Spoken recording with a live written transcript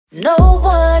No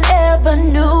one ever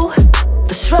knew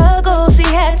the struggle she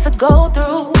had to go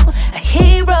through. A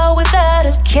hero without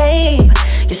a cape.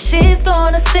 Yeah, she's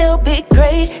gonna still be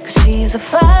great, 'cause she's a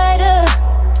fighter,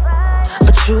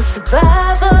 a true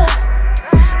survivor.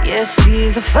 Yeah,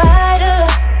 she's a fighter.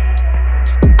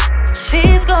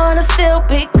 She's gonna still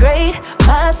be great,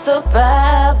 my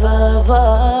survivor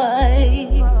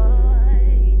voice.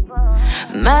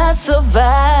 My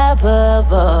survivor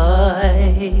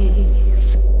voice.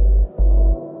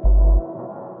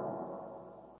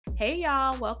 Hey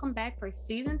y'all, welcome back for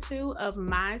season 2 of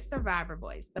My Survivor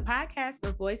Voice, the podcast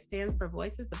where voice stands for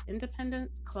voices of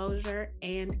independence, closure,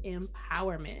 and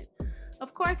empowerment.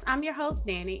 Of course, I'm your host,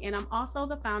 Danny, and I'm also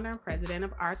the founder and president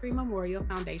of R3 Memorial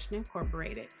Foundation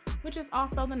Incorporated, which is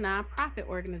also the nonprofit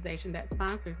organization that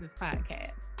sponsors this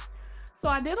podcast. So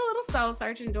I did a little soul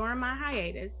searching during my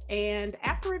hiatus, and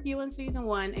after reviewing season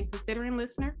 1 and considering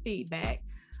listener feedback,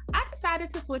 I decided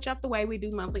to switch up the way we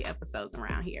do monthly episodes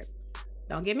around here.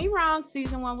 Don't get me wrong,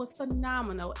 season 1 was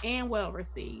phenomenal and well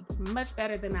received, much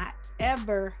better than I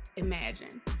ever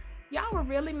imagined. Y'all were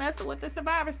really messing with the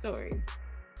survivor stories.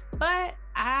 But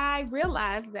I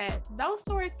realized that those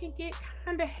stories can get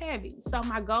kind of heavy. So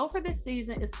my goal for this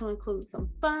season is to include some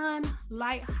fun,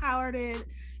 lighthearted,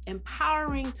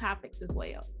 empowering topics as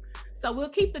well. So we'll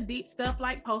keep the deep stuff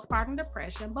like postpartum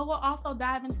depression, but we'll also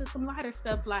dive into some lighter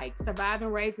stuff like surviving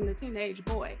raising a teenage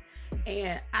boy.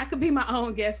 And I could be my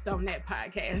own guest on that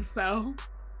podcast. So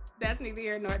that's neither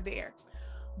here nor there.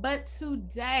 But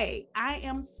today, I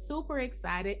am super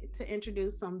excited to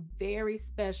introduce some very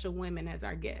special women as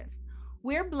our guests.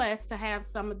 We're blessed to have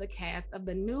some of the cast of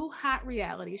the new hot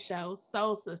reality show,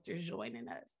 Soul Sisters, joining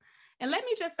us. And let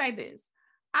me just say this.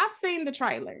 I've seen the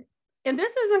trailer, and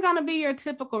this isn't going to be your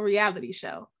typical reality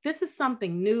show. This is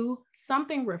something new,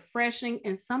 something refreshing,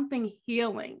 and something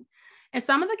healing. And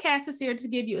some of the cast is here to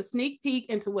give you a sneak peek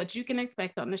into what you can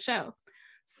expect on the show.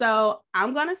 So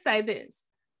I'm going to say this.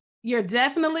 You're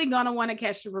definitely going to want to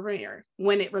catch the premiere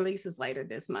when it releases later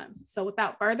this month. So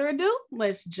without further ado,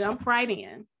 let's jump right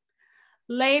in.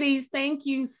 Ladies, thank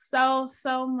you so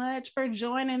much for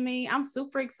joining me. I'm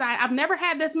super excited. I've never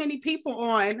had this many people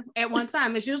on at one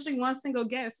time. It's usually one single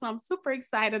guest, so I'm super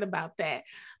excited about that.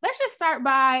 Let's just start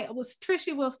by,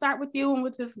 Trishy, we'll start with you and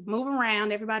we'll just move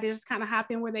around. Everybody just kind of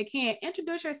hop in where they can.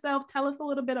 Introduce yourself, tell us a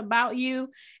little bit about you,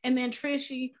 and then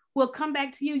Trishy, we'll come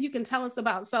back to you. You can tell us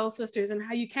about Soul Sisters and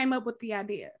how you came up with the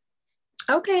idea.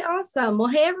 Okay, awesome. Well,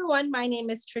 hey everyone, my name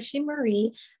is Trishy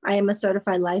Marie. I am a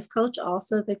certified life coach,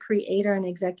 also the creator and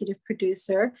executive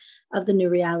producer of the new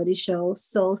reality show,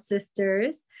 Soul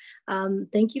Sisters.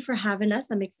 Thank you for having us.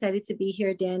 I'm excited to be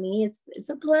here, Danny. It's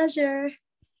a pleasure.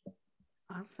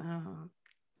 Awesome.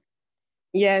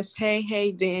 Yes.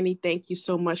 Hey, Danny. Thank you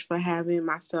so much for having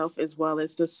myself as well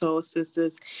as the Soul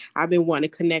Sisters. I've been wanting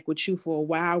to connect with you for a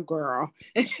while, girl.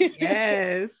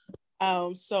 Yes.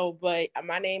 But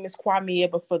my name is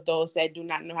Kwamia, but for those that do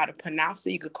not know how to pronounce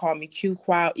it, you could call me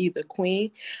Q-Qual, either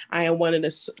Queen. I am one of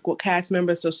the cast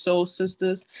members of Soul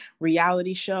Sisters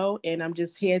reality show, and I'm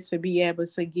just here to be able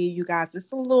to give you guys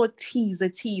just a little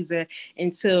teaser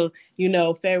until,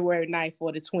 February 9th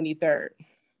or the 23rd.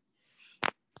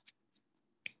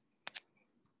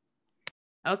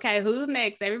 Okay, who's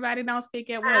next? Everybody don't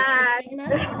speak at once.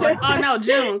 Christina? Oh, no,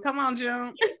 June. Come on,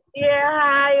 June. Yeah,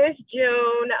 hi, it's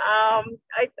June.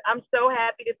 I'm so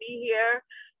happy to be here.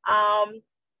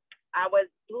 I was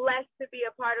blessed to be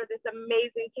a part of this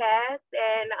amazing cast,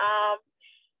 and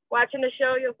watching the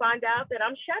show, you'll find out that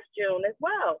I'm Chef June as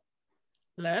well.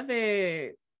 Love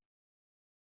it.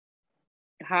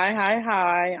 Hi.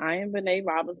 I am Bené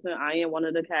Robinson. I am one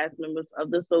of the cast members of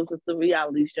the Soul Sister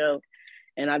reality show.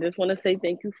 And I just want to say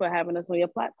thank you for having us on your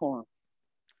platform.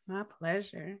 My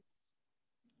pleasure.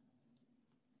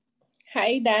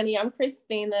 Hi, Donnie. I'm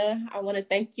Christina. I want to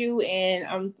thank you, and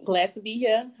I'm glad to be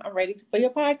here. I'm ready for your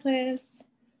podcast.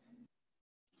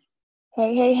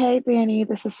 Hey, Danny.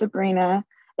 This is Sabrina,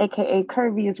 aka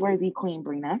Curvy is Worthy Queen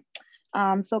Brina.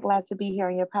 I'm so glad to be here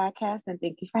on your podcast, and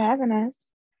thank you for having us.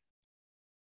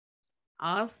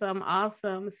 Awesome.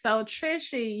 So,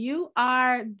 Trishy, you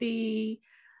are the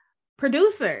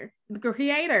producer, the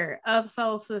creator of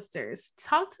Soul Sisters.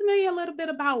 Talk to me a little bit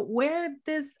about where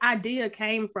this idea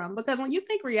came from, because when you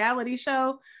think reality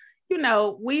show,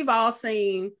 we've all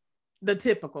seen the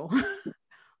typical,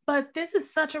 but this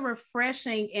is such a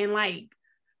refreshing and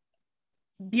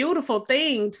beautiful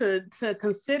thing to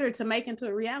consider to make into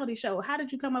a reality show. How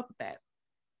did you come up with that?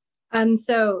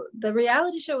 So the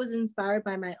reality show was inspired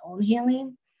by my own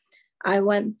healing. I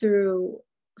went through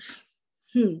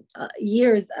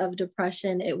years of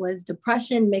depression. It was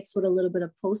depression mixed with a little bit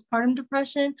of postpartum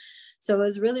depression. So it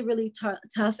was really, really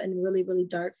tough and really, really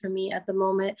dark for me at the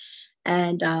moment.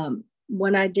 And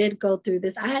when I did go through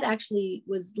this, I had actually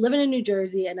was living in New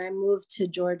Jersey and I moved to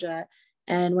Georgia.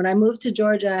 And when I moved to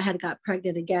Georgia, I had got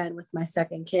pregnant again with my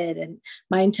second kid. And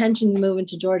my intentions moving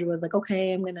to Georgia was like,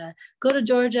 okay, I'm going to go to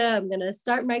Georgia. I'm going to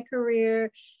start my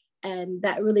career. And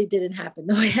that really didn't happen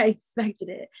the way I expected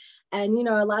it. And, you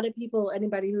know, a lot of people,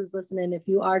 anybody who's listening, if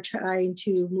you are trying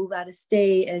to move out of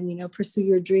state and, you know, pursue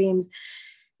your dreams,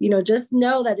 you know, just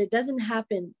know that it doesn't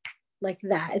happen like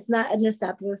that. It's not in a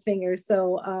snap of a finger.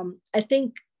 So I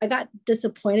think I got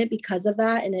disappointed because of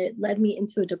that. And it led me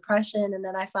into a depression. And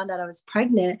then I found out I was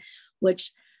pregnant,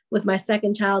 which with my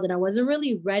second child, and I wasn't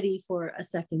really ready for a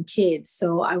second kid.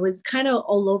 So I was kind of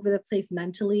all over the place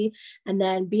mentally. And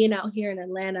then being out here in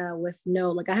Atlanta with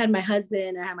I had my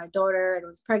husband, I had my daughter, and I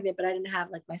was pregnant, but I didn't have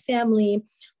like my family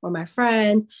or my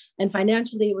friends. And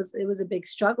financially, it was a big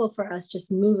struggle for us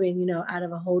just moving, you know, out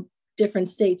of a whole different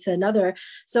state to another.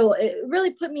 So it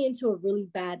really put me into a really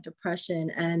bad depression.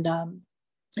 And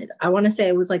I want to say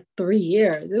it was like 3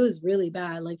 years. It was really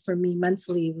bad. Like for me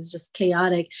mentally, it was just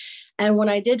chaotic. And when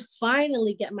I did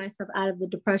finally get myself out of the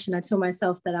depression, I told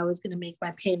myself that I was going to make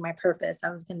my pain my purpose. I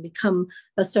was going to become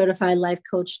a certified life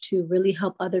coach to really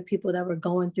help other people that were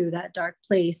going through that dark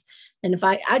place. And if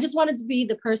I just wanted to be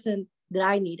the person that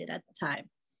I needed at the time.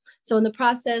 So in the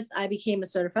process, I became a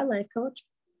certified life coach.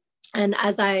 And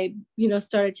as I, you know,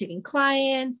 started taking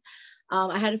clients,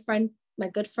 I had a friend, my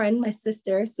good friend, my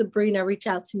sister, Sabrina, reached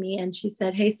out to me and she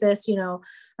said, hey, sis, you know,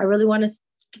 I really want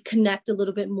to connect a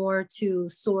little bit more to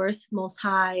Source, Most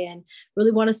High, and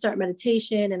really want to start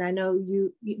meditation. And I know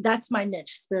that's my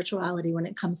niche, spirituality, when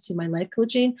it comes to my life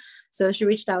coaching. So she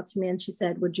reached out to me and she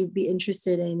said, would you be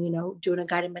interested in, you know, doing a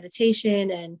guided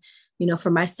meditation and, you know, for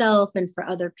myself and for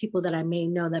other people that I may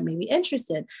know that may be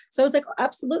interested. So I was like,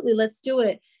 absolutely, let's do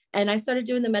it. And I started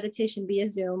doing the meditation via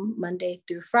Zoom Monday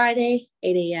through Friday,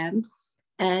 8 a.m.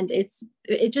 And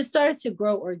it just started to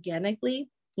grow organically,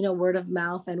 you know, word of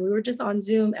mouth. And we were just on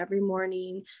Zoom every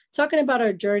morning talking about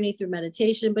our journey through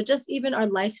meditation, but just even our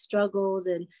life struggles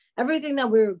and everything that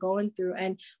we were going through.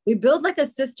 And we built like a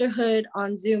sisterhood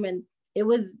on Zoom. And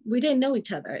we didn't know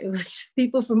each other. It was just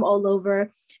people from all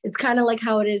over. It's kind of like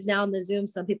how it is now on the Zoom.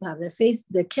 Some people have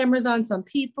their cameras on, some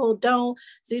people don't.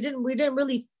 So we didn't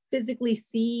really physically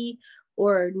see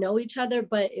or know each other,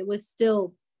 but it was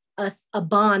still a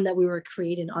bond that we were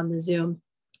creating on the Zoom.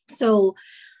 So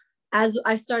as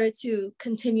I started to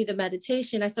continue the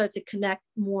meditation, I started to connect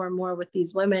more and more with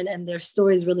these women, and their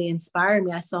stories really inspired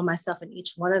me. I saw myself in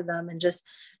each one of them, and just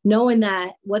knowing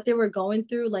that what they were going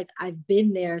through, like I've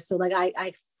been there. So like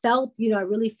I felt, you know, I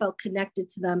really felt connected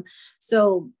to them.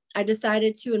 So I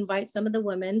decided to invite some of the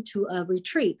women to a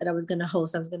retreat that I was going to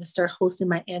host. I was going to start hosting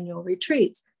my annual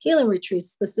retreats, healing retreats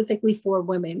specifically for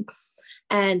women.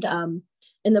 And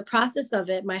in the process of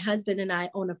it, my husband and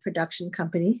I own a production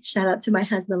company. Shout out to my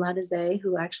husband, Ladaze,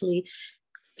 who actually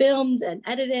filmed and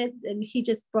edited, and he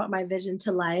just brought my vision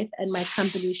to life, and my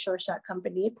company, Short Shot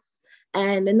Company.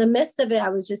 And in the midst of it, I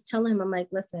was just telling him, I'm like,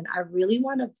 listen, I really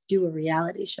want to do a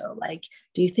reality show. Like,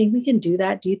 do you think we can do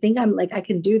that? Do you think I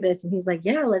can do this? And he's like,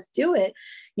 yeah, let's do it.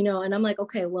 You know, and I'm like,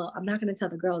 okay, well, I'm not going to tell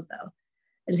the girls though.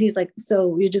 And he's like,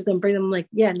 so you're just going to bring them? I'm like,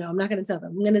 yeah, no, I'm not going to tell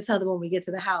them. I'm going to tell them when we get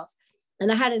to the house.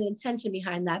 And I had an intention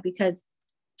behind that because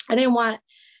I didn't want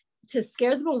to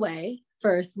scare them away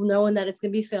first, knowing that it's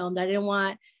going to be filmed. I didn't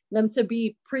want them to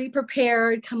be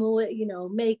pre-prepared, come with, you know,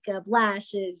 makeup,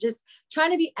 lashes, just trying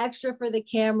to be extra for the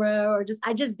camera, or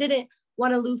I just didn't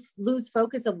want to lose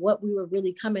focus of what we were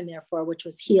really coming there for, which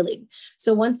was healing.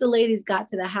 So once the ladies got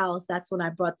to the house, that's when I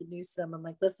brought the news to them. I'm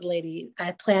like, listen, lady,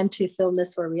 I plan to film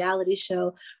this for a reality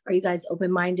show. Are you guys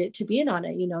open-minded to being on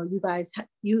it? You know, you guys,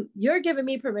 you're giving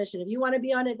me permission. If you want to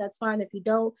be on it, that's fine. If you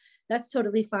don't, that's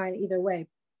totally fine either way.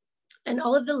 And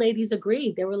all of the ladies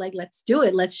agreed. They were like, let's do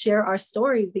it. Let's share our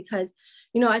stories, because,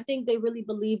 you know, I think they really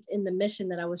believed in the mission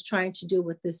that I was trying to do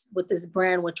with this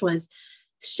brand, which was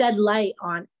shed light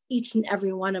on each and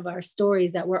every one of our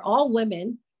stories, that we're all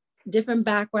women, different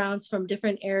backgrounds from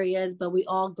different areas, but we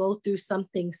all go through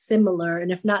something similar.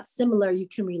 And if not similar, you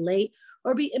can relate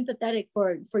or be empathetic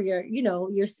for your, you know,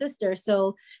 your sister.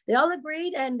 So they all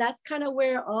agreed. And that's kind of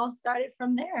where it all started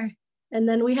from there. And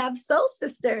then we have Soul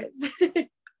Sisters.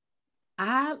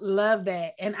 I love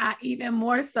that. And I even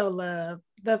more so love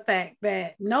the fact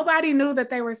that nobody knew that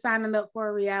they were signing up for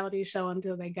a reality show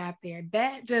until they got there.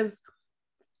 That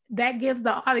gives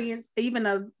the audience even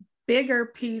a bigger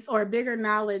piece or bigger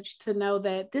knowledge to know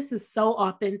that this is so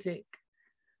authentic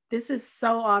This is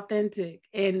so authentic.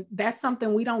 And that's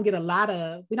something we don't get a lot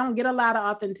of. We don't get a lot of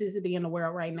authenticity in the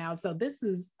world right now. So this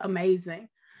is amazing.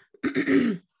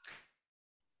 Thank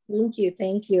you.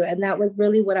 Thank you. And that was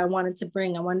really what I wanted to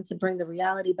bring. I wanted to bring the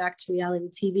reality back to reality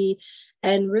TV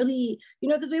and really, you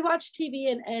know, because we watch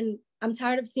TV and I'm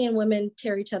tired of seeing women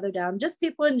tear each other down, just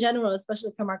people in general,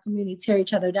 especially from our community, tear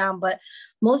each other down. But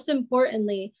most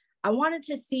importantly, I wanted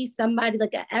to see somebody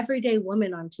like an everyday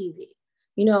woman on TV.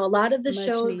 You know, a lot of the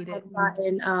shows have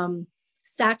gotten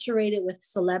saturated with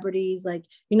celebrities. Like,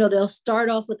 you know, they'll start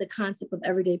off with the concept of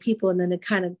everyday people and then it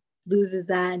kind of loses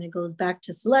that and it goes back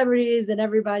to celebrities and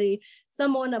everybody,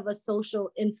 someone of a social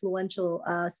influential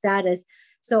status.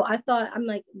 So I thought, I'm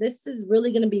like, this is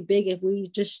really going to be big if we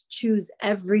just choose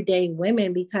everyday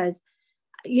women, because,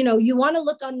 you know, you want to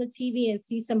look on the TV and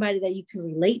see somebody that you can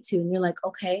relate to. And you're like,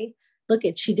 okay, look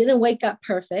at, she didn't wake up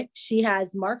perfect. She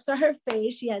has marks on her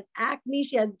face. She has acne.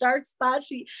 She has dark spots.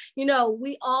 She, you know,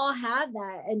 we all have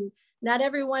that. And not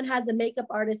everyone has a makeup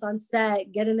artist on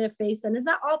set get in their face, and it's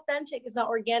not authentic. It's not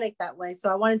organic that way. So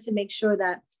I wanted to make sure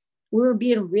that we were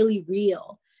being really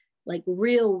real, like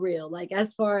real, like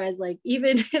as far as like,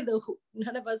 even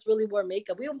none of us really wore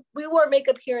makeup. We wore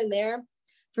makeup here and there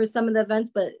for some of the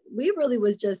events, but we really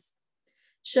was just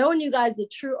showing you guys the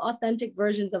true authentic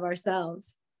versions of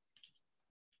ourselves.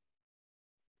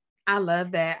 I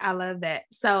love that. I love that.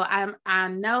 So I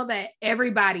know that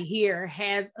everybody here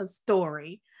has a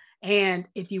story. And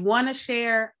if you want to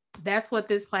share, that's what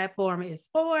this platform is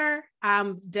for.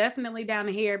 I'm definitely down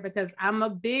to hear, because I'm a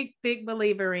big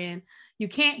believer in you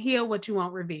can't heal what you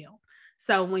won't reveal.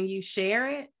 So when you share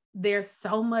it, there's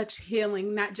so much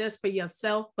healing, not just for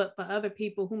yourself, but for other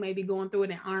people who may be going through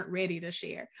it and aren't ready to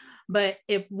share. But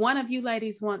if one of you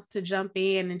ladies wants to jump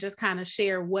in and just kind of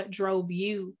share what drove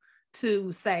you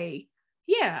to say,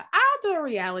 yeah, I'll do a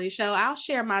reality show. I'll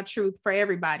share my truth for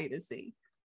everybody to see.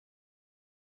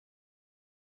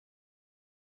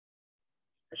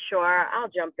 Sure, I'll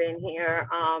jump in here.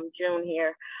 June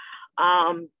here.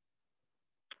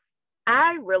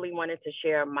 I really wanted to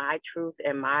share my truth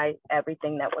and my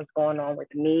everything that was going on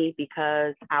with me,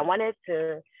 because I wanted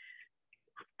to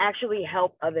actually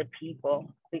help other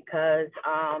people, because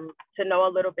to know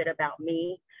a little bit about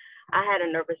me, I had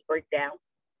a nervous breakdown.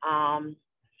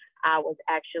 I was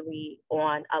actually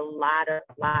on a lot of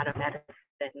medicine,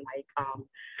 like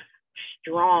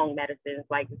strong medicines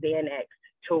like Xanax,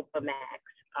 Topamax,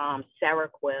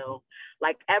 Seroquel,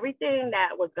 like everything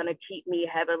that was going to keep me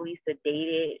heavily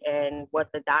sedated and what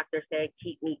the doctor said,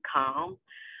 keep me calm.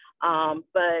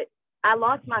 But I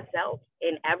lost myself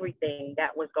in everything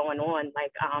that was going on.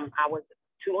 Like I was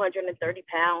 230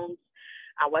 pounds.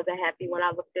 I wasn't happy when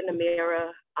I looked in the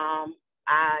mirror.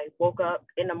 I woke up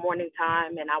in the morning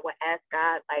time and I would ask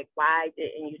God, like, why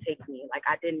didn't you take me? Like,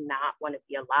 I did not want to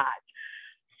be alive.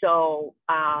 So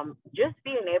just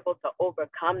being able to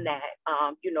overcome that,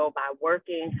 you know, by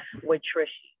working with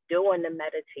Trishy, doing the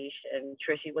meditation.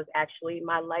 Trishy was actually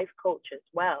my life coach as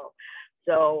well.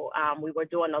 So we were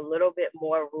doing a little bit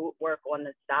more root work on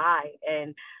the side,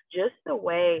 and just the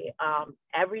way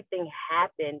everything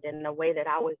happened and the way that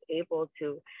I was able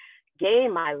to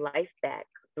gain my life back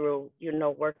through, you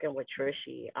know, working with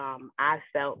Trishy, I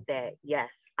felt that, yes,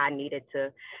 I needed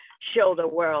to show the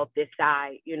world this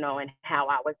side, you know, and how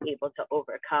I was able to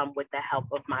overcome with the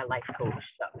help of my life coach.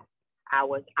 So I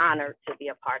was honored to be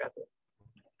a part of it.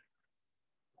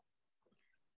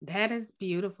 That is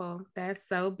beautiful. That's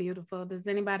so beautiful. Does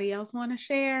anybody else want to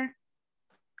share?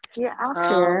 Yeah, I'll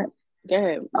share. Go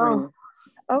ahead. Oh,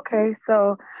 okay.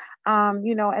 So,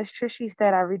 you know, as Trishy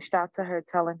said, I reached out to her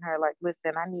telling her, like,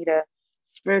 listen, I need a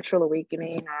spiritual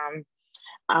awakening.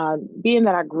 Being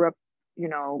that I grew up, you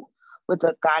know, with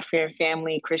a God-fearing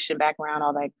family, Christian background,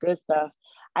 all that good stuff,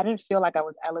 I didn't feel like I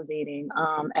was elevating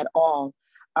at all.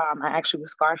 I actually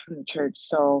was scarred from the church.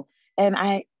 So, and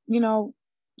I, you know,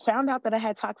 found out that I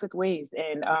had toxic ways,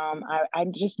 and I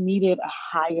just needed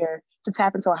to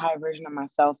tap into a higher version of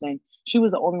myself. And she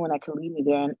was the only one that could lead me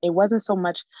there. And it wasn't so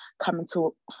much coming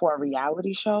for a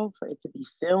reality show, for it to be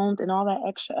filmed and all that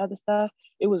extra other stuff.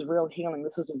 It was real healing.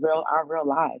 This was our real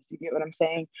lives. You get what I'm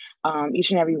saying? Each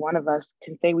and every one of us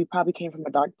can say we probably came from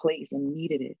a dark place and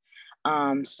needed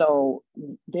it. So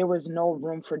there was no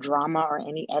room for drama or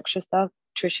any extra stuff.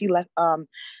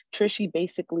 Trishy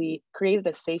basically created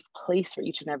a safe place for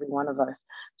each and every one of us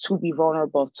to be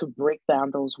vulnerable, to break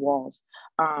down those walls.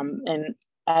 And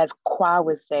as Kwa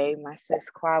would say, my sis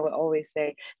Kwa would always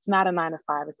say, it's not a 9 to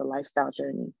 5, it's a lifestyle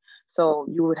journey. So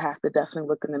you would have to definitely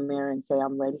look in the mirror and say,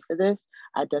 I'm ready for this.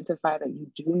 Identify that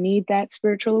you do need that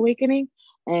spiritual awakening,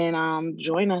 and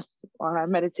join us on our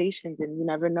meditations. And you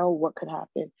never know what could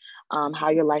happen, how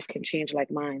your life can change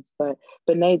like mine. But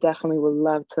Bené definitely would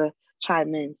love to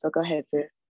chime in. So go ahead, sis.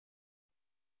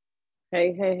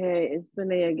 Hey, it's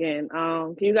Bené again.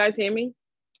 Can you guys hear me?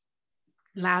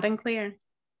 Loud and clear.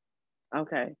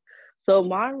 Okay. So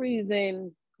my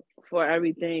reason for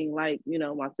everything, like,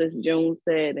 my sister June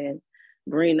said, and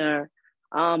Brina,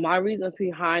 my reason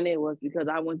behind it was because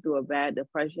I went through a bad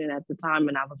depression at the time,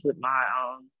 and I was with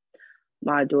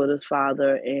my daughter's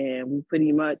father, and we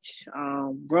pretty much,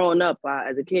 growing up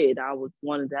as a kid, I was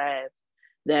wanted to have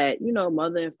that,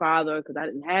 mother and father, because I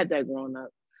didn't have that growing up.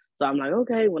 So I'm like,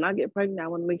 okay, when I get pregnant, I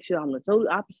want to make sure I'm the total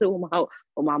opposite of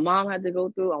what my mom had to go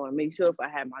through. I want to make sure if I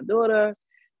had my daughter,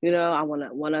 I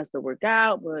want us to work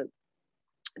out, but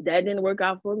that didn't work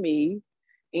out for me.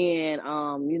 And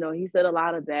he said a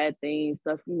lot of bad things,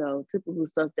 stuff, typical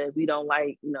stuff that we don't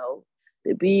like,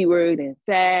 the B word and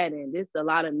fat, and just a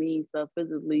lot of mean stuff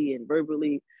physically and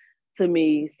verbally to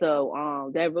me.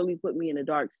 So that really put me in a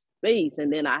dark space.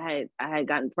 And then I had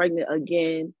gotten pregnant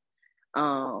again.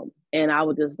 And I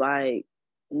was just like,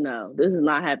 no, this is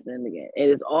not happening again. It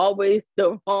is always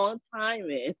the wrong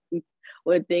timing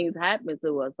when things happen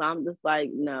to us. So I'm just like,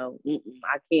 no,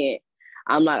 I can't.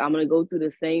 I'm going to go through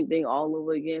the same thing all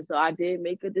over again. So I did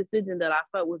make a decision that I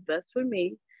felt was best for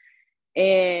me.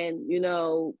 And,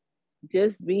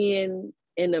 just being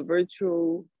in a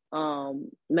virtual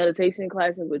meditation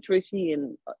classes with Trishy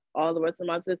and all the rest of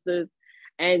my sisters,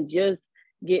 and just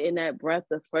getting that breath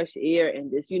of fresh air,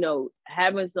 and just,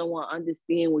 having someone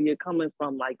understand where you're coming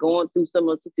from, like going through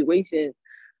similar situations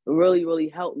really, really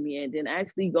helped me. And then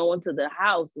actually going to the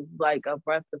house was like a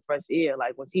breath of fresh air.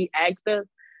 Like when she asked us,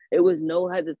 it was no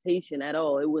hesitation at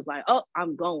all. It was like, oh,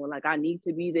 I'm going. Like, I need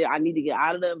to be there. I need to get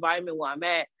out of the environment where I'm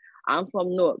at. I'm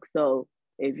from Newark. So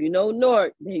if you know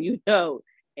Newark, then you know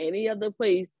any other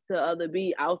place to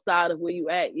be outside of where you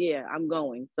at. Yeah, I'm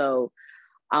going. So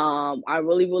I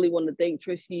really, really want to thank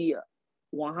Trishy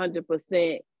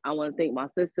 100%. I want to thank my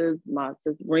sisters, my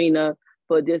sister Brina,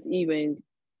 for just even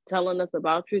telling us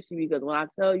about Trishy, because when I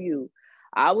tell you,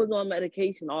 I was on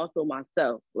medication also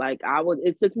myself. Like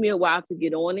it took me a while to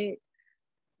get on it,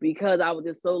 because I was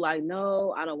just so like,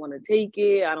 no, I don't want to take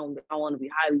it. I want to be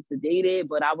highly sedated.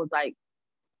 But I was like,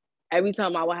 every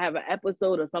time I would have an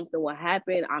episode or something would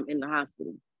happen, I'm in the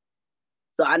hospital.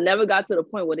 So I never got to the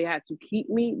point where they had to keep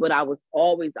me, but I'm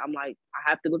like, I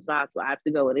have to go to the hospital. I have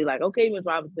to go. And they're like, okay, Ms.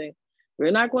 Robinson,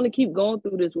 we're not going to keep going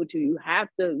through this with you. You have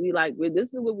to be like,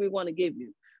 this is what we want to give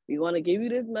you. We want to give you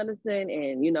this medicine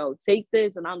and, take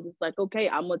this. And I'm just like, okay,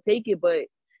 I'm going to take it. But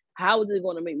how is it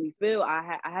going to make me feel?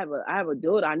 I have a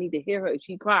daughter. I need to hear her. If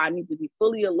she cry, I need to be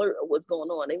fully alert of what's going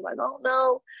on. They're like, oh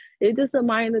no, it's just a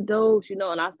minor dose, And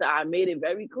I said, I made it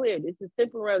very clear. This is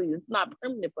temporary. It's not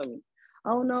permanent for me.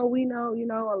 Oh no, we know,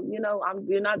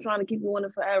 we're not trying to keep you on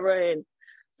it forever. And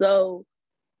so,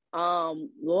 lo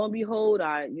and behold,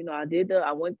 I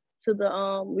went to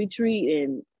the retreat,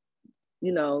 and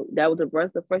that was a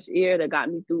breath of fresh air that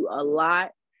got me through a lot.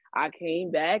 I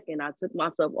came back and I took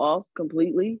myself off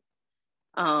completely.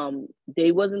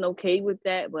 They wasn't okay with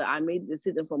that, but I made the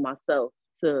decision for myself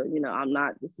to,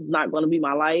 this is not going to be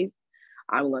my life.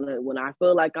 When I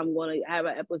feel like I'm going to have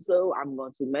an episode, I'm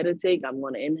going to meditate. I'm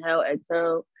going to inhale,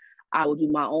 exhale. I will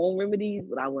do my own remedies,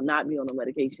 but I will not be on no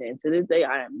medication. And to this day,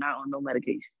 I am not on no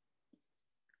medication.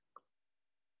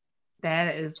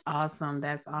 That is awesome.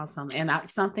 That's awesome. And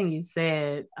something you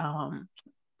said,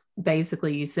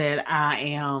 basically you said, I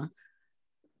am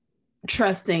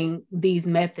trusting these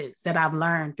methods that I've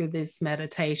learned through this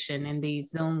meditation and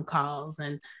these Zoom calls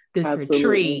and this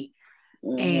retreat,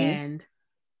 and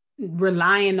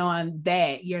relying on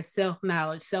that, your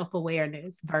self-knowledge,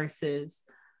 self-awareness versus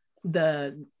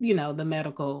the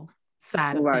medical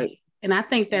side of things. And I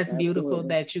think that's beautiful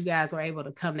that you guys were able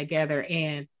to come together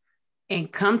and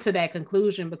come to that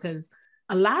conclusion, because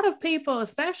a lot of people,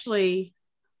 especially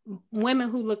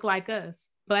women who look like us,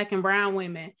 Black and brown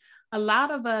women, a lot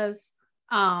of us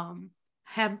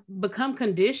have become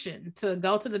conditioned to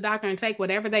go to the doctor and take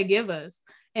whatever they give us,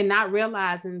 and not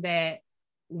realizing that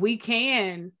we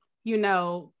can,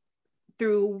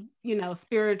 through,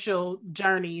 spiritual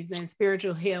journeys and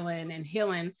spiritual healing and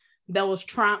healing those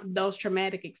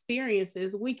traumatic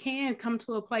experiences, we can come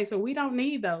to a place where we don't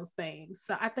need those things.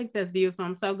 So I think that's beautiful.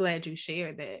 I'm so glad you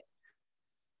shared that.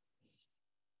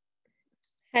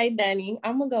 Hey, Danny,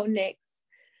 I'm gonna go next.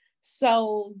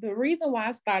 So the reason why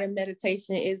I started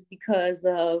meditation is because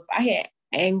of I had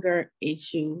anger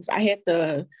issues. I had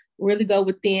to really go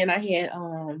within. I had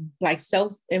like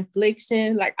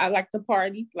self-infliction, like I like to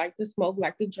party, like to smoke,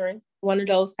 like to drink. one of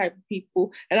those type of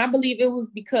people. And I believe it was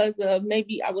because of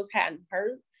maybe I was having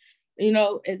hurt, you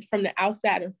know, it's from the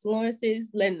outside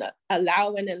influences,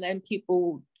 allowing and letting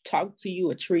people talk to you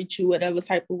or treat you whatever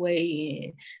type of way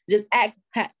and just act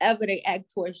however they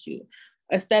act towards you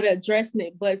instead of addressing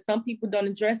it. But some people don't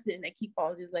address it and they keep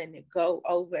on just letting it go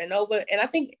over and over. And I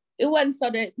think it wasn't so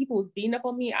that people was beating up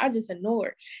on me. I just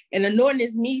ignored. And ignoring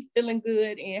is me feeling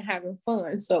good and having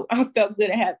fun. So I felt good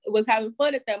was having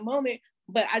fun at that moment.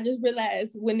 But I just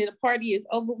realized when the party is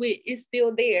over with, it's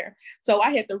still there. So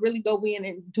I had to really go in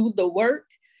and do the work.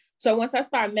 So once I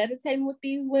started meditating with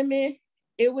these women,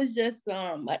 it was just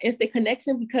an instant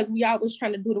connection because we all was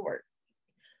trying to do the work.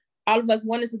 All of us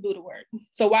wanted to do the work.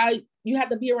 So while you have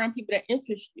to be around people that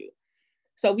interest you.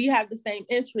 So we have the same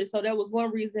interest. So that was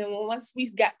one reason once we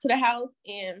got to the house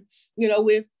and, you know,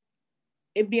 with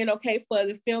it being okay for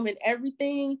the film and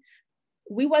everything,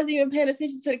 we wasn't even paying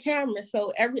attention to the camera.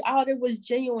 So all it was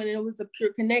genuine and it was a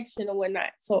pure connection and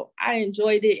whatnot. So I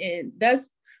enjoyed it. And that's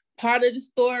part of the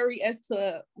story as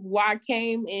to why I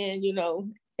came and, you know,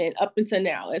 and up until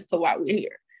now as to why we're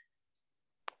here.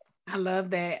 I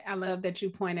love that. I love that you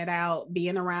pointed out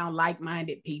being around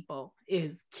like-minded people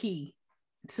is key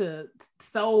to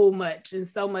so much,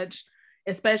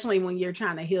 especially when you're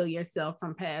trying to heal yourself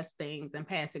from past things and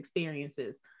past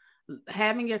experiences.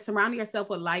 Surrounding yourself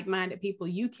with like-minded people,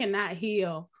 you cannot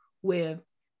heal with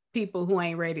people who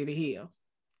ain't ready to heal.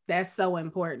 That's so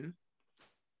important.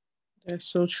 That's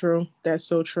so true. That's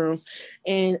so true.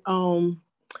 And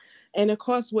of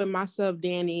course with myself,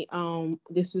 Danny,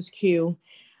 this is Q.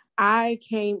 I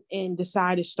came and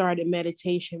started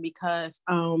meditation because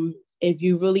if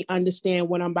you really understand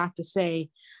what I'm about to say,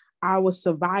 I was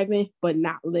surviving but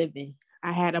not living.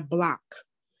 I had a block.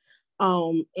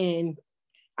 And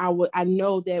I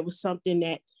know that was something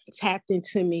that tapped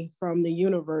into me from the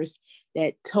universe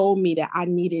that told me that I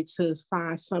needed to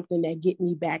find something that get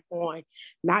me back on,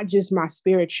 not just my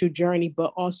spiritual journey,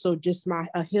 but also just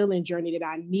a healing journey that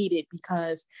I needed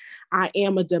because I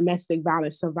am a domestic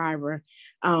violence survivor.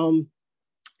 And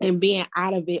being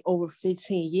out of it over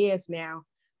 15 years now,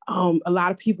 a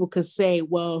lot of people could say,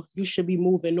 well, you should be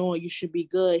moving on. You should be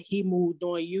good. He moved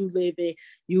on. You live it.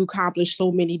 You accomplished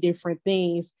so many different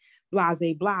things, blah,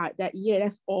 blah, blah.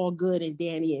 That's all good and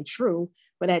dandy and true.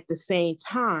 But at the same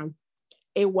time,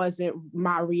 it wasn't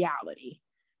my reality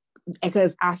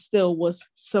because I still was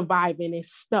surviving and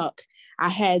stuck. I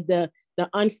had the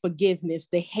unforgiveness,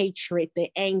 the hatred, the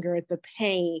anger, the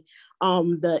pain,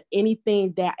 the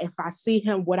anything that if I see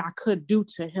him, what I could do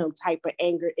to him type of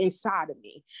anger inside of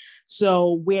me.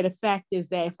 So where the fact is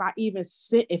that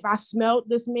if I smelled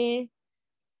this man,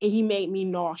 he made me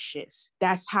nauseous.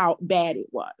 That's how bad it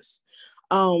was.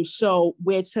 So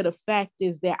where to the fact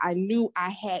is that I knew I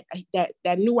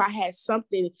had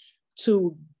something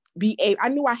to I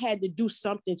knew I had to do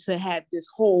something to have this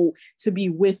hold to be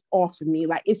with off of me.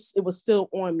 Like it was still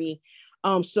on me.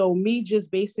 So me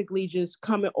just basically just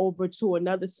coming over to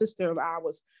another sister of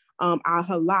ours, out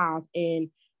her live and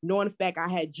knowing the fact I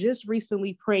had just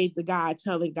recently prayed to God,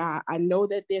 telling God, I know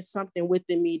that there's something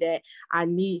within me that I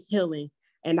need healing.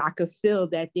 And I could feel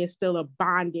that there's still a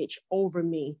bondage over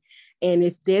me. And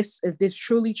if this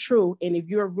truly true, and if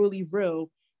you're really real,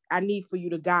 I need for you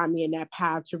to guide me in that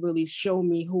path to really show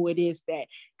me who it is that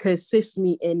consists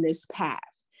me in this path.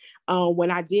 When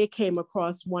I did came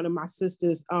across one of my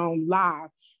sisters live,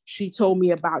 she told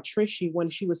me about Trishy when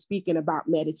she was speaking about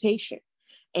meditation.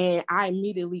 And I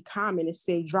immediately commented and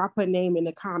said, drop her name in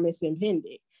the comments and pinned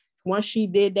it. Once she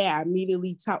did that, I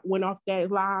immediately went off that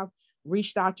live,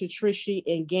 reached out to Trishy,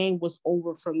 and game was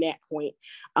over from that point.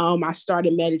 I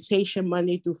started meditation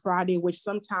Monday through Friday, which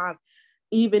sometimes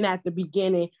even at the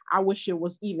beginning, I wish it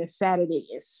was even Saturday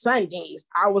and Sundays.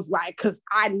 I was like, because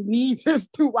I need this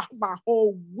throughout my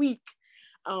whole week.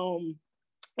 And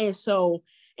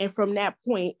from that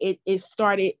point, it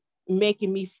started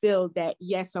making me feel that,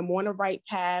 yes, I'm on the right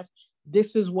path.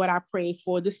 This is what I prayed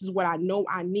for. This is what I know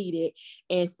I needed.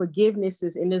 And forgiveness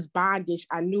is in this bondage.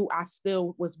 I knew I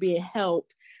still was being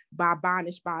helped by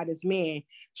bondage by this man.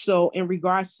 So in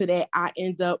regards to that, I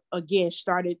end up again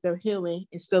started the healing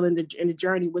and still in the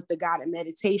journey with the God and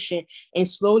meditation. And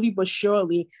slowly but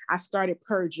surely, I started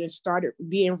purging, started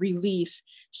being released,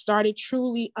 started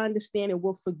truly understanding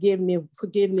what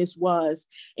forgiveness was,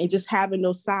 and just having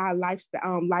those side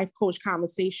life coach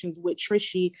conversations with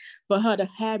Trishy for her to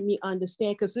have me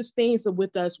understand, because these things are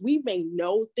with us. We may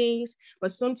know things,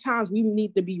 but sometimes we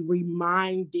need to be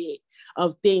reminded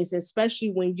of things,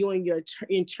 especially when you're in your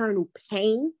internal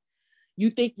pain. you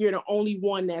think you're the only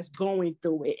one that's going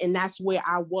through it. And that's where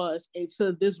I was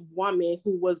until this woman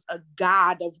who was a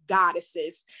god of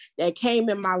goddesses that came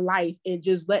in my life and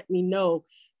just let me know,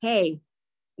 hey,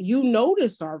 you know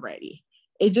this already.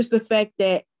 It's just the fact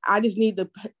that I just need to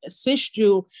assist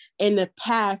you in the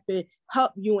path and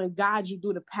help you and guide you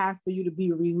through the path for you to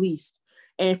be released.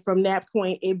 And from that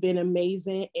point, it's been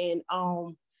amazing. And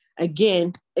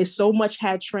again, it's so much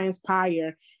had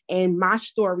transpired, and my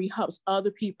story helps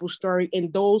other people's story,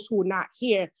 and those who are not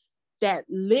here that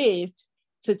lived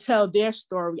to tell their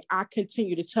story, I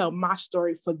continue to tell my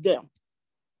story for them.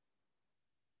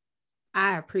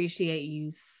 I appreciate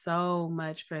you so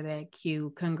much for that,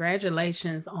 Q.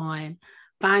 Congratulations on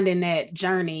finding that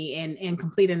journey and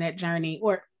completing that journey.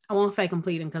 Or I won't say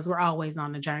completing because we're always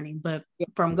on the journey, but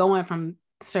from going from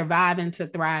surviving to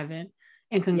thriving.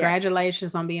 And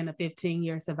congratulations on being a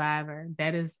 15-year survivor.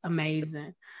 That is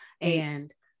amazing.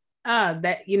 And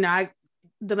that, you know,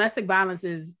 domestic violence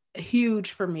is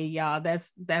huge for me, y'all.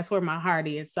 That's where my heart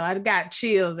is. So I got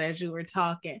chills as you were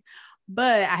talking.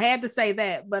 But I had to say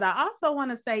that. But I also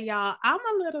want to say, y'all, I'm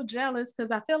a little jealous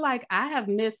because I feel like I have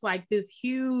missed like this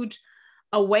huge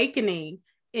awakening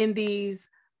in these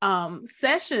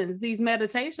sessions, these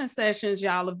meditation sessions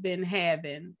y'all have been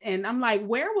having. And I'm like,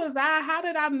 where was I? How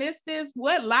did I miss this?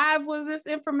 What live was this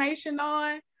information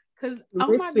on? Because,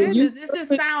 oh my goodness, it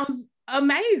just sounds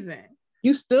amazing.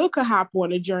 You still could hop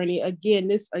on a journey. Again,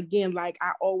 like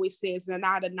I always say, it's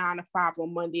not a 9 to 5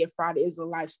 on Monday and Friday, is a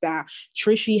lifestyle.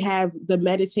 Trishy have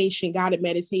the guided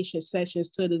meditation sessions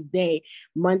to this day,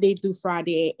 Monday through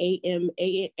Friday at 8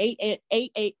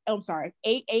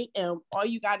 a.m. All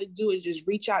you got to do is just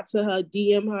reach out to her,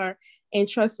 DM her, and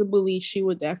trust and believe she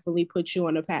will definitely put you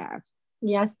on a path.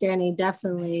 Yes, Danny,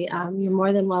 definitely. You're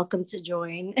more than welcome to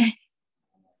join.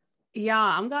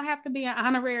 Y'all, I'm going to have to be an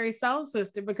honorary soul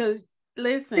sister because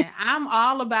listen, I'm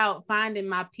all about finding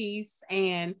my peace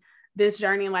and this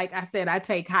journey. Like I said, I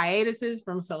take hiatuses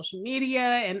from social media,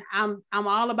 and I'm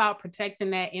all about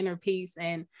protecting that inner peace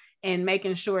and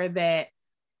making sure that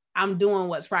I'm doing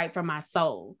what's right for my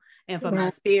soul and for my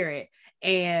spirit.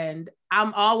 And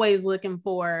I'm always looking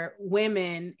for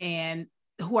women and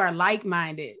who are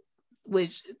like-minded,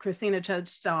 which Christina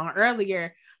touched on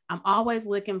earlier. I'm always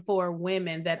looking for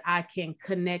women that I can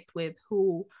connect with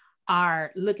who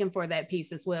are looking for that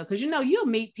peace as well. Because, you know, you'll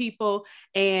meet people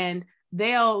and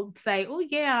they'll say, oh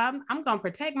yeah, I'm going to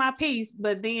protect my peace.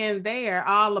 But then they are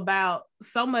all about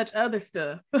so much other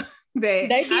stuff that they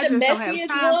I just don't have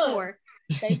time for.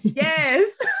 Yes.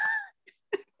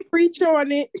 Preach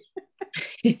on it.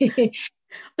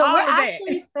 So we're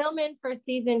actually filming for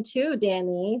season 2,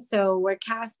 Danny. So we're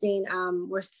casting,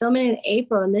 we're filming in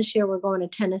April, and this year we're going to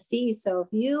Tennessee. So if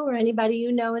you or anybody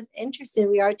you know is interested,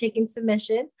 we are taking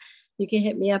submissions. You can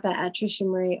hit me up at Trisha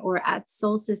Marie or at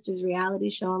Soul Sisters Reality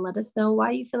Show and let us know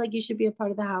why you feel like you should be a part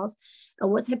of the house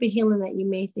and what type of healing that you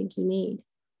may think you need.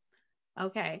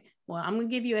 Okay. Well, I'm going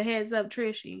to give you a heads up,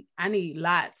 Trishy. I need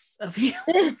lots of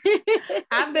healing.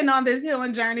 I've been on this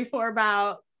healing journey for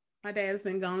about, my dad's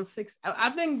been gone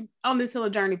I've been on this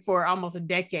healing journey for almost a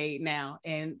decade now.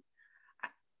 And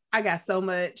I got so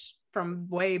much from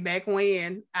way back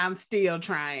when. I'm still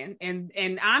trying.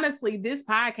 And honestly, this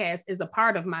podcast is a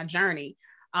part of my journey.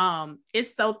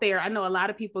 It's so there. I know a lot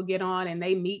of people get on and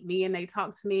they meet me and they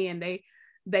talk to me and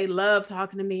they love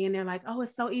talking to me and they're like, oh,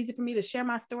 it's so easy for me to share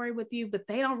my story with you, but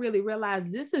they don't really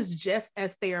realize this is just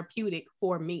as therapeutic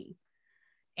for me.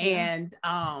 Yeah.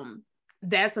 And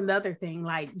that's another thing,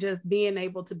 like just being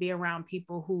able to be around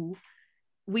people who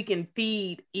we can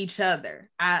feed each other.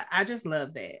 I just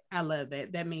love that. I love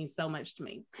that. That means so much to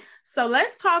me. So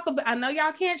let's talk about, I know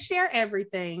y'all can't share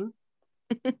everything,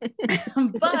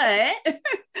 but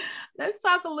let's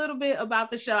talk a little bit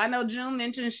about the show. I know June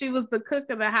mentioned she was the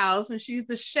cook of the house and she's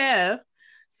the chef.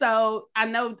 So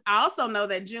I also know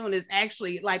that June is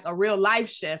actually like a real life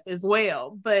chef as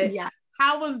well. But yeah,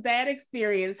 how was that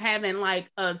experience having like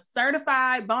a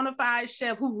certified bona fide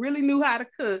chef who really knew how to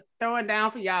cook throwing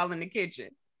down for y'all in the kitchen?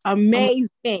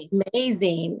 Amazing.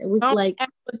 Like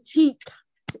petite.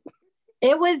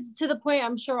 It was to the point,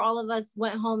 I'm sure all of us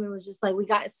went home and was just like, we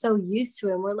got so used to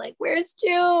it. And we're like, where's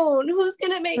June? Who's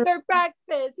going to make our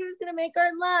breakfast? Who's going to make our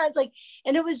lunch? Like,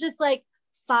 and it was just like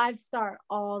 5-star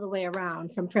all the way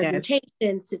around, from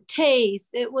presentation to taste.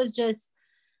 It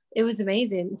was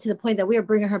amazing, to the point that we were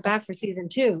bringing her back for season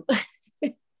 2.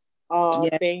 Oh,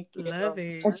 thank you. Love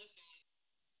it.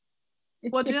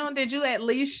 Well, June, did you at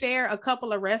least share a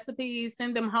couple of recipes,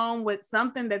 send them home with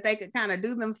something that they could kind of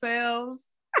do themselves?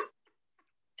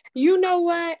 You know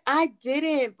what? I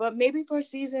didn't, but maybe for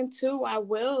season 2, I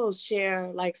will share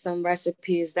like some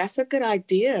recipes. That's a good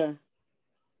idea.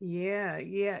 Yeah,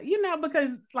 yeah.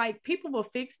 Because like people will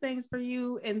fix things for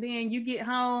you and then you get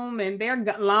home and they're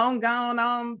long gone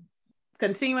on,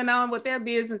 continuing on with their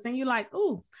business. And you're like,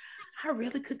 ooh, I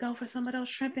really could go for some of those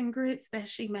shrimp and grits that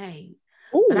she made.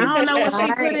 Ooh. But I don't know what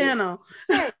she Right. put in them.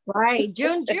 Right.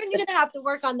 June, you're going to have to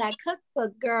work on that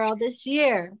cookbook, girl, this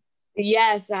year.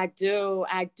 Yes, I do.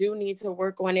 I do need to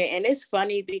work on it. And it's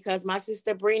funny because my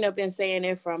sister Brina been saying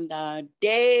it from the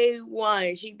day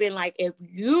one. She been like, if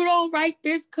you don't write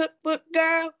this cookbook,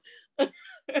 girl.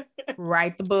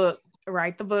 Write the book.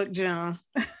 Write the book, June.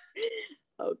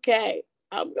 Okay,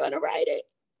 I'm going to write it.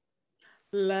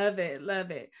 Love it. Love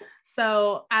it.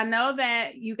 So I know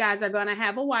that you guys are going to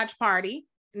have a watch party.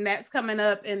 And that's coming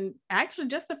up in actually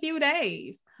just a few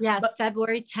days. Yes,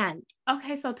 February 10th.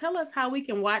 Okay, so tell us how we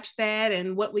can watch that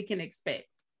and what we can expect.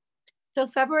 So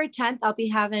February 10th, I'll be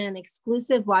having an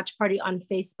exclusive watch party on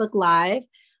Facebook Live,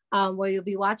 where you'll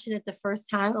be watching it the first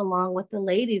time along with the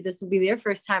ladies. This will be their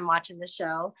first time watching the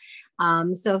show.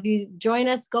 So if you join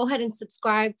us, go ahead and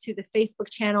subscribe to the Facebook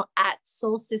channel at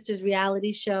Soul Sisters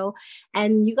Reality Show.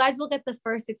 And you guys will get the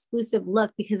first exclusive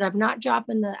look because I'm not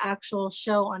dropping the actual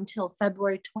show until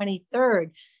February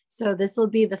 23rd. So this will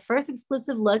be the first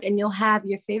exclusive look and you'll have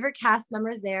your favorite cast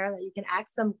members there that you can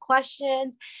ask some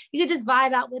questions. You can just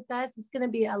vibe out with us. It's going to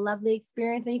be a lovely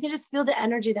experience and you can just feel the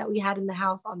energy that we had in the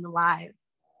house on the live.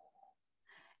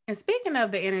 And speaking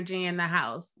of the energy in the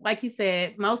house, like you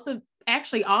said,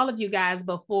 actually all of you guys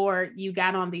before you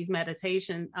got on these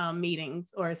meditation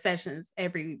meetings or sessions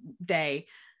every day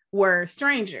were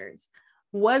strangers.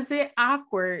 Was it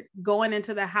awkward going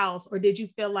into the house, or did you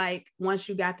feel like once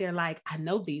you got there, like, I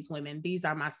know these women, these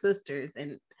are my sisters,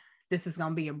 and this is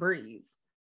going to be a breeze?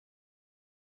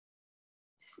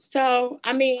 So,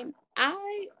 I mean,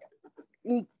 I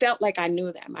felt like I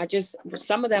knew them.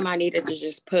 Some of them I needed to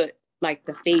just put like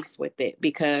the face with it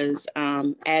because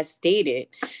as stated,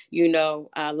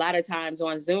 a lot of times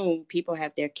on Zoom, people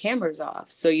have their cameras off.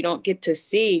 So you don't get to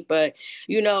see, but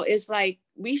it's like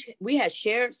we had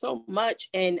shared so much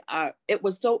and it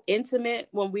was so intimate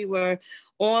when we were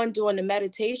on doing the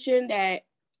meditation that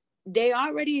they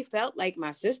already felt like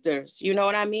my sisters. You know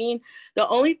what I mean? The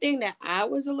only thing that I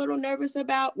was a little nervous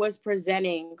about was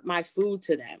presenting my food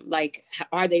to them. Like,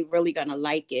 are they really going to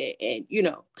like it? And,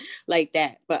 like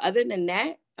that. But other than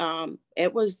that,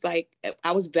 it was like,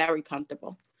 I was very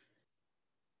comfortable.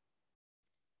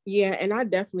 Yeah. And I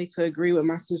definitely could agree with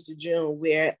my sister June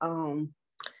where,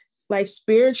 like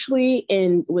spiritually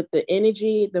and with the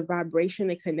energy, the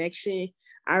vibration and connection,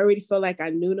 I already felt like I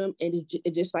knew them. And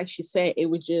it just like she said, it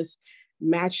was just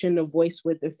matching the voice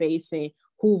with the face and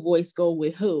who voice go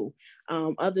with who.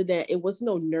 Other than it was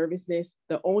no nervousness.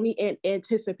 The only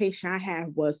anticipation I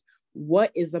had was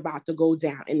what is about to go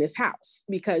down in this house,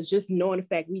 because just knowing the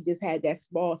fact we just had that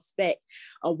small speck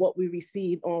of what we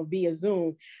received on via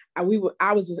Zoom, I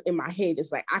was just in my head,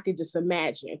 it's like I could just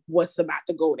imagine what's about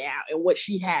to go down and what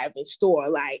she have in store.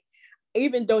 Like,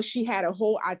 even though she had a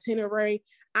whole itinerary,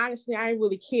 honestly, I didn't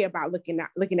really care about looking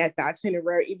at the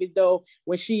itinerary, even though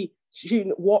when she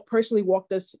personally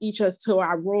walked us to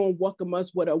our room, welcomed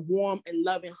us with a warm and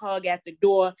loving hug at the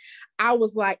door. I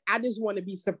was like, I just want to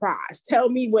be surprised. Tell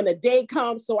me when the day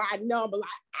comes so I know. I'm like,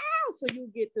 ow, so you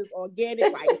get this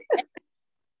organic like that.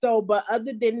 So, but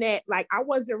other than that, like I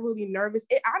wasn't really nervous.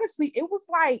 It was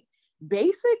like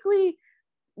basically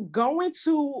going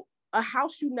to a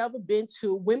house you never been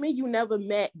to, women you never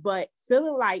met, but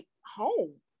feeling like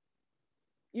home.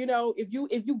 If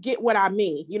you get what I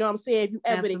mean, you know what I'm saying? If you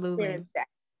ever experienced that.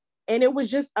 And it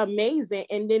was just amazing.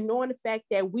 And then knowing the fact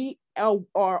that we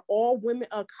are all women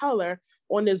of color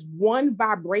on this one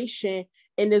vibration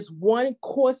and this one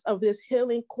course of this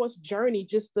healing course journey,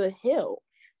 just to heal.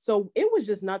 So it was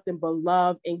just nothing but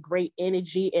love and great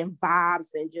energy and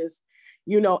vibes and just,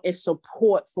 and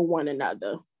support for one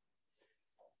another.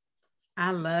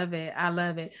 I love it. I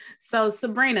love it. So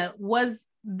Sabrina, was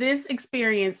this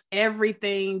experience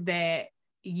everything that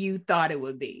you thought it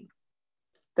would be?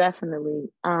 Definitely.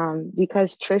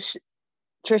 Because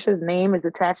Trisha's name is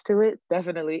attached to it.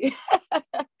 Definitely.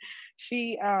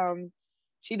 She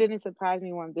didn't surprise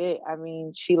me one bit. I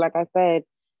mean, like I said,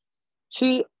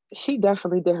 she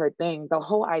definitely did her thing. The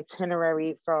whole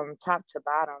itinerary from top to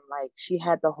bottom, like she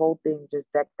had the whole thing just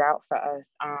decked out for us.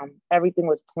 Everything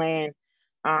was planned.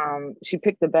 She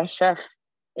picked the best chef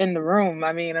in the room.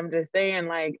 I mean, I'm just saying,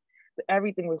 like,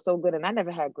 everything was so good, and I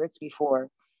never had grits before,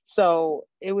 so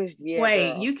it was. Yeah.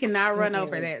 Wait, girl. You cannot run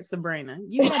over that, Sabrina.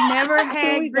 You have never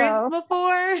had grits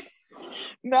before?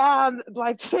 Nah,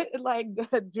 like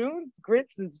June's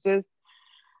grits is just.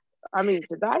 I mean,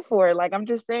 to die for it. Like, I'm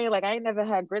just saying, like, I ain't never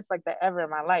had grits like that ever in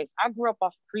my life. I grew up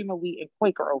off cream of wheat and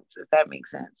Quaker oats, if that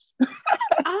makes sense.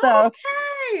 So,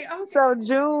 Okay. so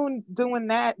June doing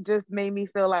that just made me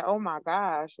feel like, oh my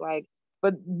gosh, like.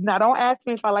 But now, don't ask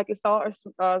me if I like it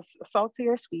salty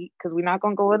or sweet, because we're not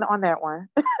gonna go in on that one.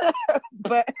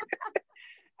 But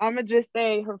I'm gonna just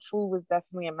say her food was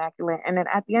definitely immaculate. And then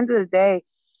at the end of the day,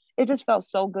 it just felt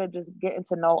so good just getting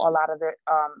to know a lot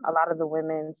of the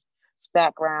women's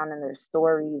background and their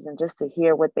stories, and just to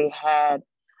hear what they had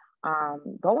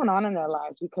going on in their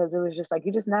lives, because it was just like,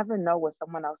 you just never know what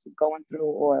someone else is going through,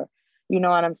 or you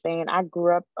know what I'm saying. I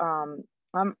grew up,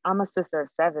 I'm a sister of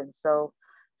 7, so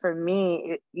for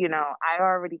me, you know,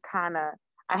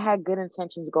 I had good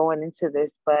intentions going into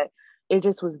this, but it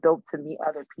just was dope to meet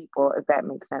other people, if that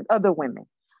makes sense, other women.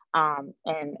 And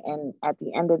at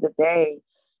the end of the day,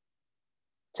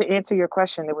 to answer your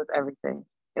question, it was everything.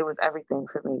 It was everything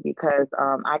for me, because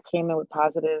I came in with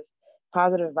positive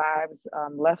vibes,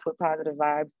 left with positive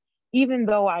vibes, even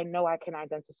though I know I can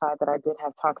identify that I did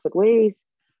have toxic ways.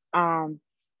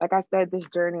 Like I said, this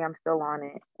journey, I'm still on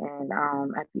it. And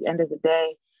at the end of the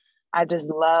day, I just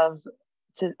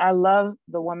I love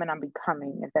the woman I'm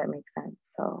becoming, if that makes sense.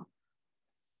 So.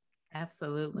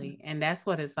 Absolutely. And that's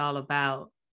what it's all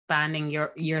about, finding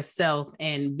yourself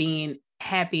and being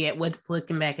happy at what's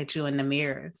looking back at you in the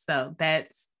mirror. So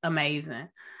that's amazing.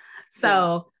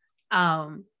 So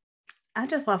I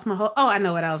just lost my whole, I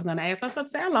know what I was going to ask. I was about to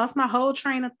say, I lost my whole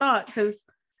train of thought, because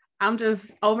I'm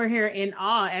just over here in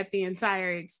awe at the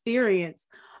entire experience.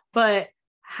 But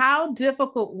how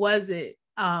difficult was it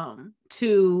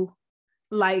to,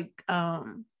 like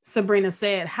Sabrina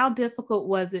said, how difficult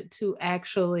was it to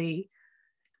actually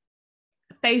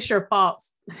face your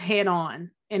faults head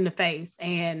on in the face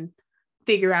and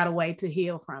figure out a way to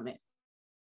heal from it?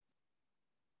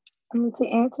 I mean, to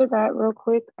answer that real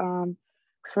quick,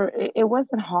 it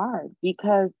wasn't hard,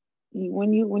 because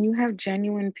when you have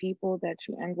genuine people that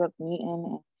you end up meeting,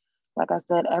 and like I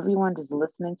said, everyone just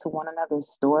listening to one another's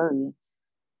story,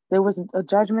 there was a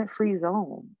judgment-free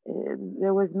zone.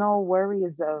 There was no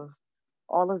worries of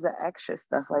all of the extra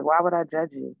stuff. Like, why would I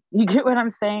judge you? You get what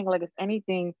I'm saying? Like, if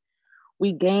anything,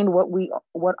 we gained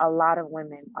what a lot of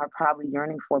women are probably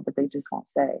yearning for, but they just won't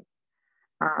say.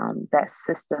 That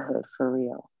sisterhood, for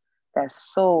real. That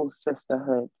soul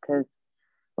sisterhood. Because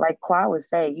like Kwa would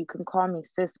say, you can call me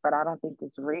sis, but I don't think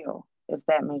it's real, if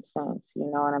that makes sense. You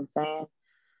know what I'm saying?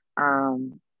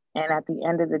 And at the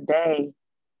end of the day,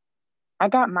 I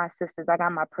got my sisters, I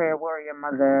got my prayer warrior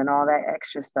mother and all that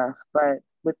extra stuff. But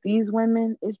with these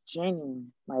women, it's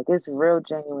genuine. Like, it's real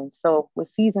genuine. So with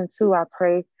season 2, I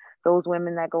pray those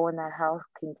women that go in that house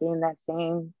can gain that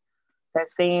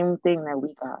same thing that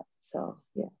we got. So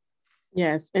yeah.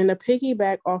 Yes. And to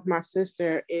piggyback off my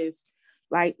sister is,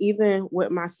 like, even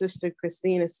what my sister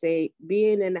Christina said,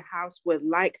 being in the house with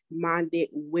like-minded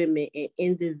women and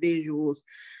individuals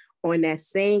on that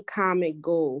same common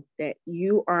goal that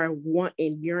you are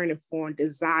wanting, yearning for, and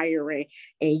desiring,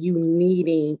 and you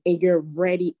needing, and you're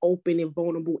ready, open, and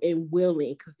vulnerable, and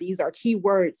willing, because these are key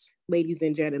words, ladies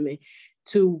and gentlemen,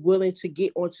 to willing to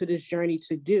get onto this journey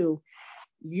to do.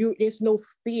 There's no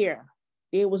fear.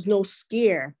 There was no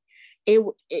scare. It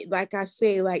like I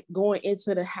say, like going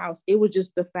into the house, it was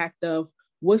just the fact of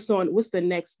what's the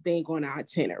next thing on our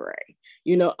itinerary.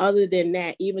 You know, other than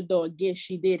that, even though again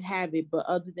she did have it, but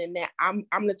other than that, I'm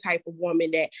the type of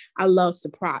woman that I love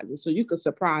surprises. So you can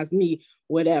surprise me,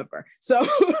 whatever. So,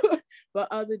 but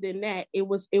other than that, it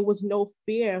was no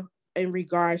fear in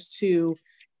regards to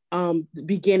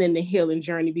beginning the healing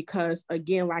journey, because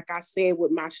again, like I said with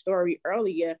my story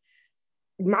earlier,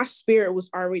 my spirit was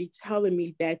already telling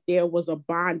me that there was a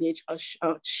bondage, a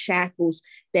shackles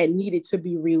that needed to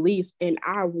be released. And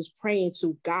I was praying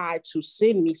to God to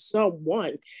send me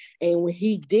someone. And when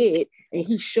he did, and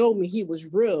he showed me he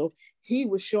was real, he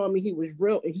was showing me he was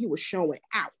real, and he was showing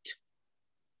out.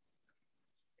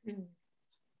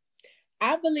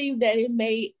 I believe that it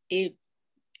made it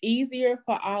easier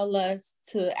for all us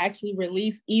to actually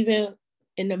release, even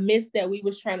in the midst that we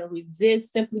was trying to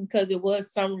resist, simply because it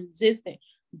was some resistance,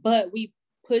 but we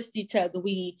pushed each other.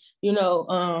 We,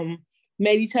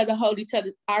 made each other hold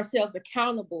ourselves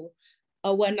accountable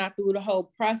or whatnot through the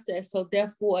whole process. So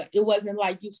therefore, it wasn't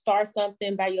like you start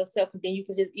something by yourself and then you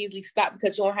can just easily stop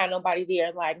because you don't have nobody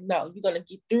there. Like, no, you're going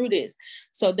to get through this.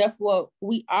 So therefore,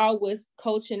 we always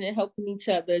coaching and helping each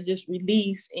other just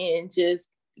release and just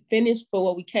finish for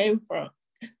what we came from.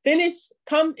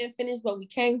 Come and finish what we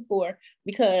came for,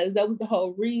 because that was the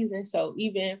whole reason. So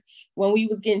even when we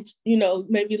was getting,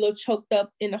 maybe a little choked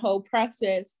up in the whole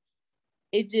process,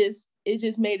 it just it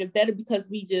just made it better because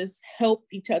we just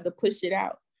helped each other push it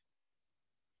out.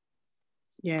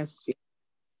 Yes.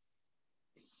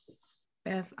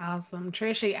 That's awesome.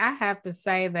 Trishy, I have to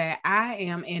say that I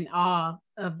am in awe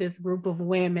of this group of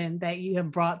women that you have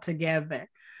brought together.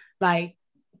 Like,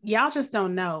 y'all just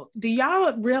don't know. Do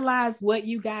y'all realize what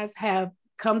you guys have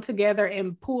come together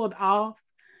and pulled off?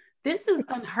 This is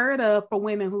unheard of for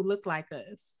women who look like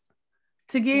us.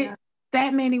 To get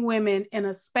that many women in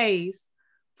a space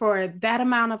for that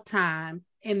amount of time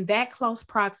in that close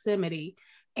proximity,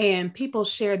 and people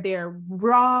share their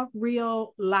raw,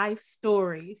 real life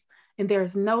stories, and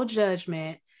there's no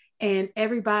judgment, and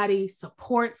everybody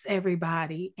supports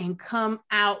everybody and come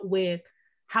out with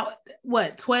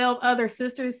 12 other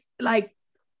sisters. Like,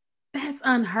 that's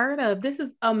unheard of. This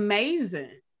is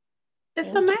amazing.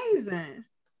 It's amazing.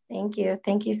 Thank you.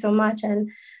 Thank you so much.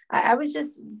 And I was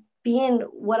just being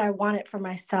what I wanted for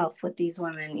myself with these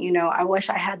women. You know, I wish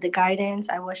I had the guidance.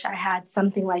 I wish I had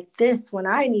something like this when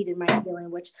I needed my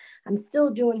healing, which I'm still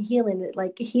doing healing.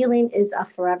 Like, healing is a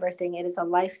forever thing. It is a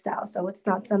lifestyle. So it's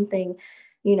not something,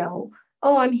 you know,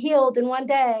 oh, I'm healed in one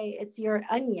day. It's your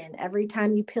onion. Every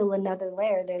time you peel another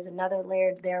layer, there's another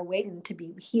layer there waiting to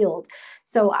be healed.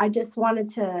 So I just wanted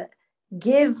to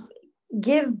give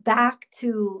back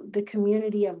to the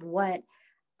community of what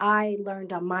I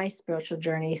learned on my spiritual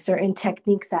journey, certain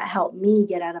techniques that helped me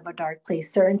get out of a dark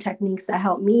place, certain techniques that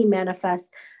helped me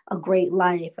manifest a great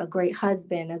life, a great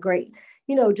husband, a great,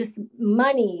 you know, just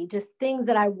money, just things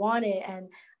that I wanted. And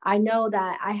I know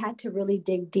that I had to really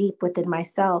dig deep within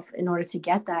myself in order to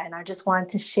get that. And I just wanted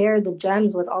to share the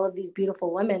gems with all of these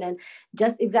beautiful women. And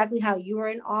just exactly how you were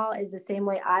in awe is the same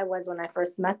way I was when I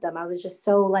first met them. I was just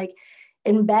so like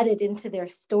embedded into their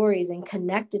stories and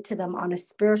connected to them on a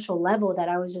spiritual level that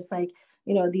I was just like,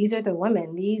 you know, these are the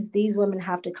women. These women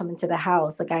have to come into the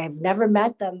house. Like, I have never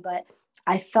met them, but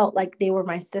I felt like they were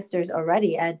my sisters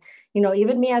already. And, you know,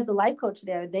 even me as a life coach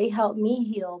there, they helped me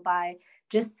heal by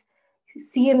just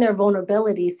seeing their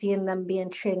vulnerability, seeing them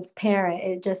being transparent.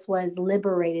 It just was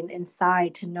liberating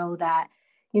inside to know that,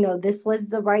 you know, this was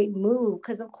the right move.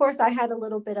 Because of course I had a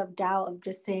little bit of doubt of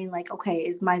just saying like, okay,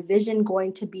 is my vision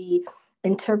going to be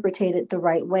interpreted the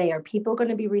right way? Are people going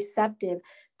to be receptive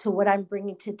to what I'm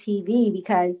bringing to TV?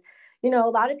 Because, you know, a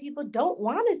lot of people don't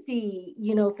want to see,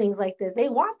 you know, things like this. They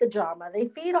want the drama. They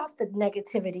feed off the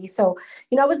negativity. So,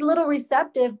 you know, I was a little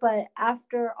receptive, but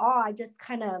after all, I just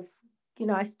kind of, you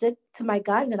know, I stuck to my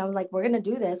guns and I was like, we're going to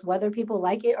do this, whether people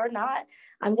like it or not.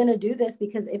 I'm going to do this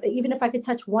because even if I could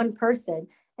touch one person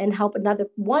and help another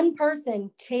one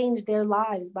person change their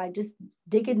lives by just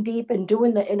digging deep and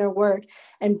doing the inner work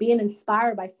and being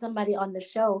inspired by somebody on the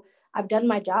show, I've done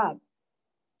my job.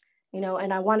 You know,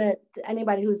 and I want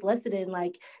anybody who's listening,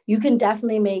 like, you can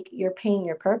definitely make your pain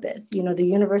your purpose. You know, the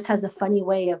universe has a funny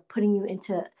way of putting you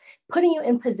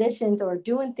in positions or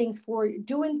doing things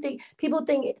people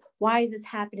think, why is this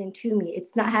happening to me?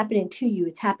 It's not happening to you.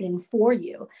 It's happening for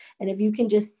you. And if you can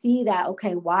just see that,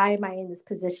 okay, why am I in this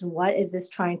position? What is this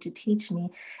trying to teach me?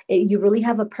 You really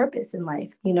have a purpose in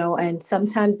life, you know, and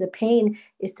sometimes the pain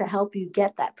is to help you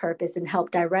get that purpose and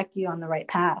help direct you on the right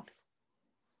path.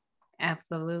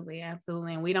 Absolutely.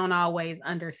 Absolutely. And we don't always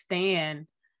understand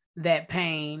that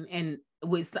pain. And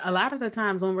a lot of the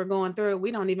times when we're going through it, we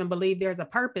don't even believe there's a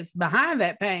purpose behind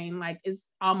that pain. Like, it's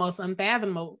almost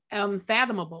unfathomable.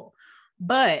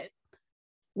 But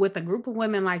with a group of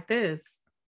women like this,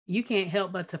 you can't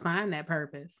help but to find that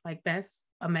purpose. Like, that's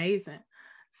amazing.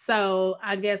 So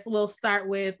I guess let's start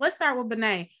with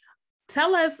Bené.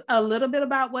 Tell us a little bit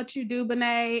about what you do,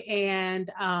 Bené, and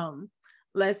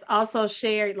let's also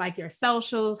share like your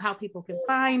socials, how people can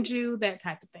find you, that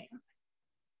type of thing.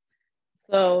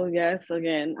 So yes,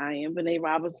 again, I am Bené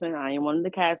Robinson. I am one of the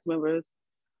cast members.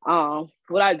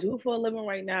 What I do for a living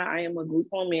right now, I am a group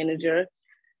home manager.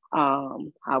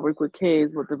 I work with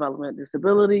kids with developmental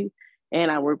disability,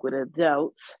 and I work with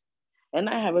adults. And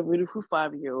I have a beautiful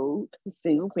 5-year-old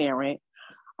single parent.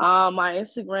 My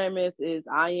Instagram is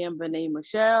I am Bené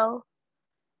Michelle.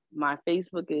 My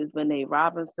Facebook is Bené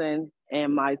Robinson,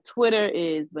 and my Twitter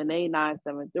is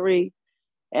Bené973.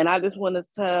 And I just want to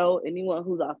tell anyone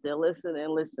who's out there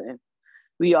listen.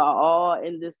 We are all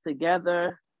in this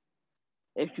together.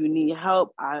 If you need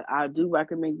help, I do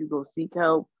recommend you go seek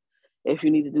help. If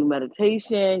you need to do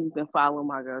meditation, you can follow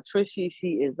my girl Trishy.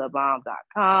 She is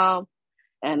thebomb.com.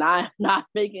 And I'm not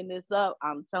making this up.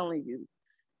 I'm telling you.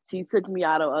 She took me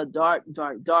out of a dark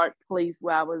place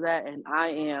where I was at, and I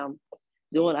am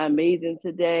doing amazing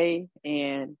today.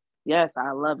 And yes,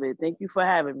 I love it. Thank you for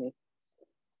having me.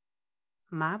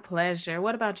 My pleasure.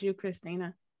 What about you,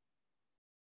 Christina?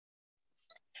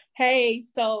 Hey,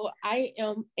 so I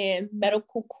am in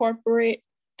medical corporate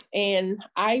and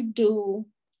I do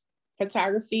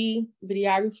photography,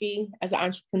 videography as an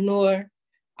entrepreneur,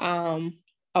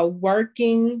 a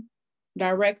working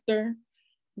director,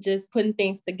 just putting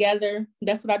things together.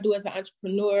 That's what I do as an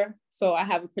entrepreneur. So I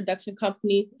have a production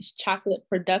company, it's Chocolate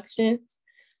Productions.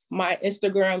 My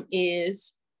Instagram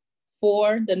is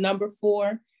 4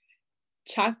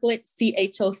 chocolate,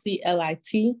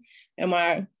 CHOCLIT. And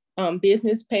my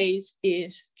business page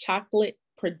is Chocolate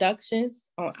Productions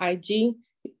on IG.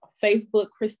 Facebook,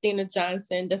 Christina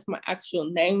Johnson. That's my actual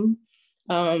name.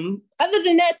 Other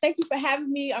than that, thank you for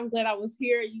having me. I'm glad I was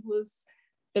here. You was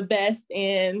the best,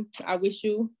 and I wish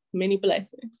you many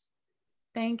blessings.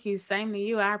 Thank you. Same to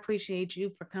you. I appreciate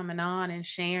you for coming on and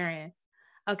sharing.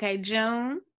 Okay,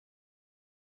 June.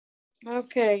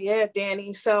 Okay, yeah,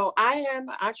 Danny. So I am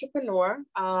an entrepreneur.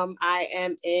 I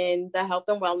am in the health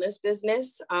and wellness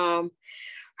business.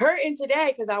 Hurting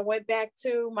today because I went back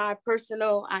to my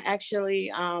personal, I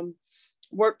actually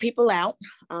work people out.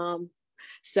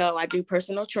 So I do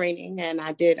personal training, and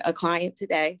I did a client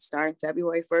today starting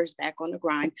February 1st, back on the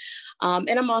grind.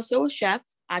 And I'm also a chef.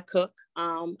 I cook,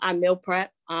 I meal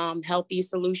prep, healthy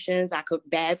solutions. I cook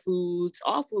bad foods,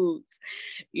 all foods,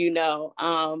 you know.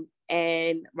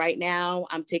 And right now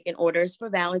I'm taking orders for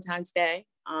Valentine's Day,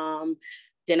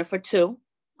 dinner for 2.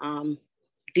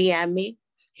 DM me,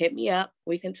 hit me up.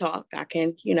 We can talk. I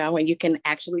can, you know, and you can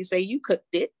actually say you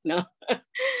cooked it. No.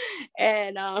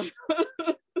 And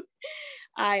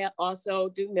I also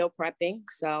do meal prepping.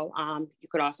 So you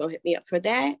could also hit me up for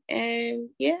that. And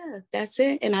yeah, that's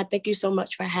it. And I thank you so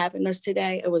much for having us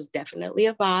today. It was definitely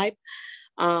a vibe.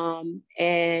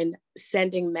 And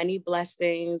sending many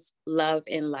blessings, love,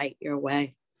 and light your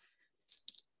way.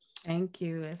 Thank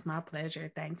you. It's my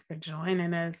pleasure. Thanks for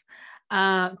joining us.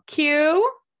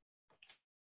 Q.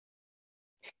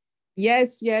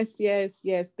 Yes.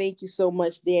 Thank you so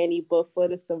much, Danny. But for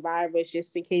the survivors,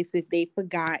 just in case if they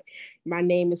forgot, my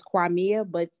name is Kwamia,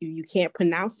 but if you can't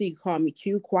pronounce it, you call me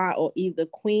Q, Kwa, or either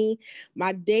Queen.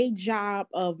 My day job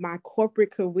of my corporate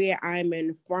career, I'm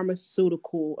in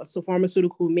pharmaceutical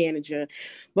manager.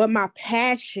 But my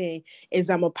passion is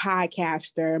I'm a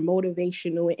podcaster,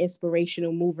 motivational and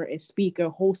inspirational mover and speaker,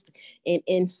 host and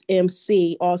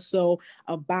MC, also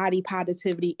a body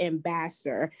positivity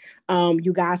ambassador.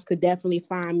 You guys could definitely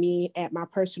find me at my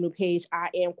personal page.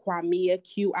 I am Kwamia,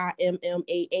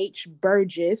 QIMMAH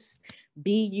Burgess,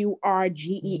 BURGESS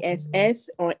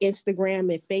on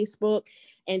Instagram and Facebook.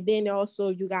 And then also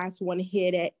you guys want to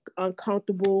hear that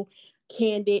uncomfortable,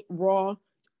 candid, raw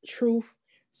truth,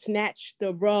 snatch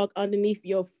the rug underneath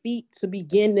your feet to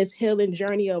begin this healing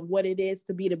journey of what it is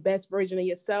to be the best version of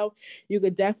yourself. You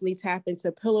could definitely tap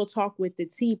into Pillow Talk with the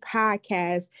T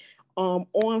podcast on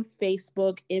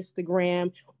Facebook,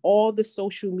 Instagram, all the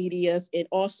social medias, and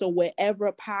also wherever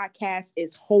a podcast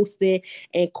is hosted.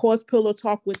 And of course, Pillow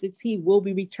Talk with the T will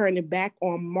be returning back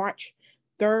on March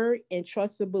 3rd. And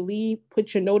trust and believe,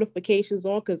 put your notifications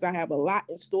on because I have a lot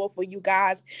in store for you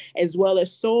guys, as well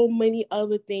as so many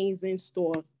other things in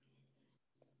store.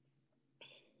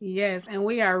 Yes, and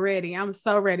we are ready. I'm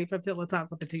so ready for Pillow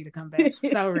Talk with the T to come back.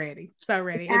 So ready.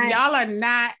 If y'all are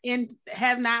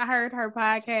have not heard her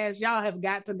podcast, y'all have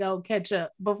got to go catch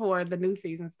up before the new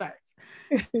season starts.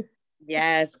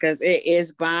 Yes, because it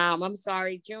is bomb. I'm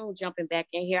sorry, June, jumping back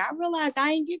in here. I realized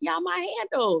I ain't give y'all my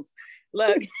handles.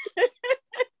 Look.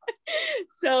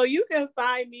 So you can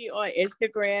find me on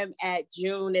Instagram at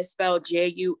June, it's spelled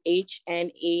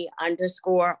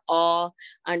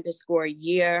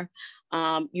JUHNE_all_year.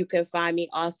 You can find me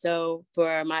also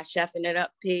for my Chefing It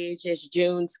Up page, it's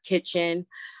June's Kitchen.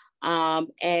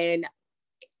 And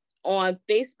on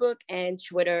Facebook and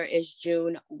Twitter is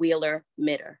June Wheeler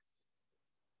Mitter.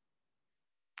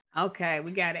 Okay,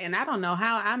 we got it. And I don't know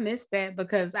how I missed that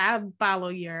because I follow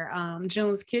your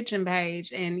June's Kitchen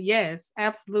page. And yes,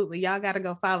 absolutely. Y'all got to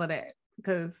go follow that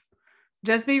because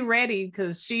just be ready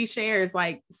because she shares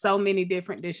like so many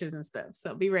different dishes and stuff.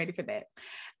 So be ready for that.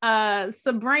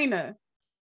 Sabrina.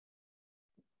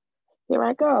 Here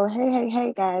I go.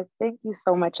 Hey, guys. Thank you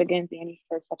so much again, Danny,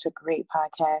 for such a great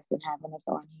podcast and having us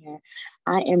on here.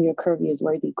 I am your Curvy is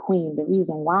Worthy Queen. The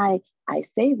reason why I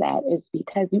say that is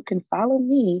because you can follow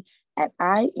me at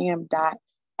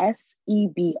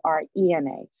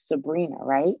IAM.SEBRENA, Sabrina,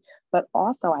 right? But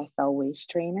also I sell waist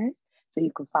trainers. So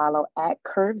you can follow at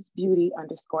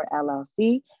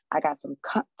curvesbeauty_LLC. I got some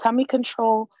tummy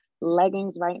control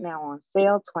leggings right now on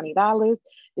sale, $20.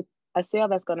 It's a sale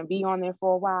that's going to be on there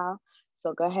for a while.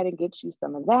 So go ahead and get you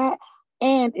some of that.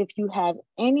 And if you have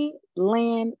any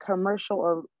land,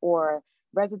 commercial or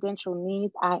residential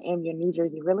needs, I am your New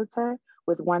Jersey realtor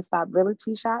with One Stop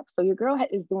Realty Shop. So your girl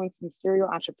is doing some serial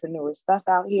entrepreneur stuff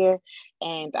out here,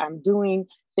 and I'm doing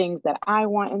things that I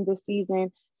want in this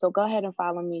season. So go ahead and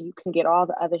follow me. You can get all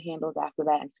the other handles after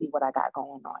that and see what I got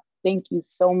going on. Thank you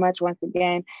so much once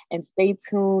again, and stay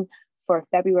tuned for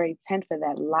February 10th for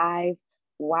that live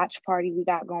watch party we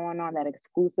got going on, that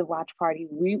exclusive watch party.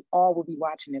 We all will be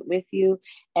watching it with you.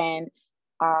 And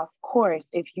of course,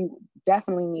 if you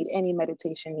definitely need any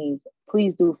meditation needs,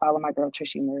 please do follow my girl,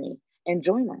 Trishy Marie, and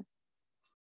join us.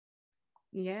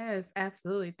 Yes,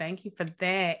 absolutely. Thank you for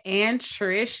that. And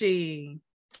Trishy.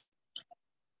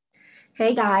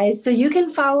 Hey guys, so you can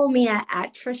follow me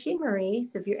at Trishy Marie.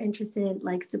 So if you're interested,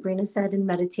 like Sabrina said, in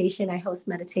meditation, I host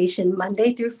meditation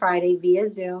Monday through Friday via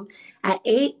Zoom at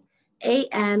 8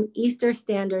 a.m. Eastern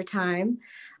Standard Time.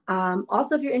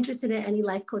 Also, if you're interested in any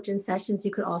life coaching sessions,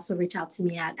 you could also reach out to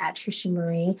me at Trishy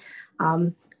Marie.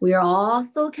 We are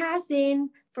also casting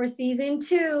for season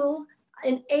 2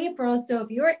 in April. So if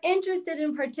you're interested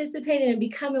in participating and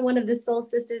becoming one of the Soul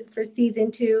Sisters for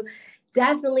season 2,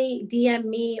 definitely DM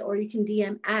me, or you can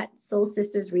DM at Soul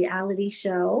Sisters Reality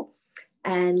Show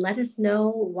and let us know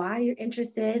why you're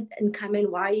interested in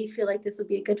coming, why you feel like this would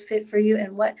be a good fit for you,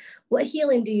 and what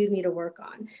healing do you need to work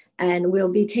on. And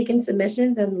we'll be taking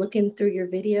submissions and looking through your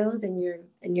videos and your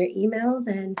emails.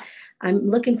 And I'm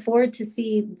looking forward to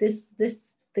see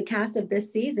the cast of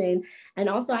this season. And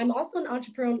also, I'm also an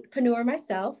entrepreneur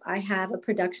myself. I have a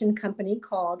production company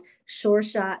called Sure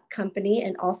Shot Company,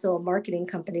 and also a marketing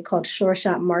company called Sure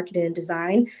Shot Marketing and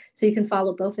Design. So you can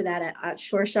follow both of that at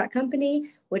Sure Shot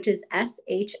Company, which is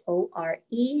SHORESHOT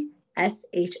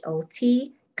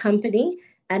Company,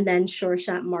 and then Sure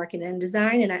Shot Marketing and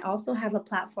Design. And I also have a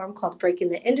platform called Breaking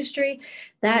the Industry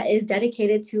that is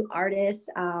dedicated to artists,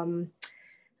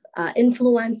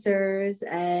 influencers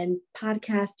and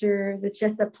podcasters. It's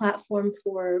just a platform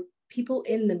for people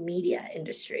in the media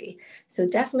industry. So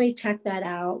definitely check that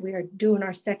out. We are doing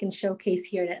our second showcase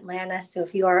here in Atlanta. So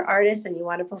if you are an artist and you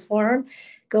want to perform,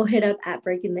 go hit up at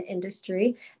Breaking the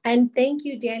Industry. And thank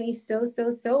you, Danny, so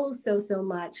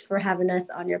much for having us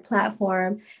on your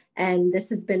platform. And this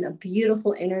has been a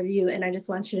beautiful interview. And I just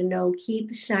want you to know,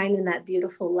 keep shining that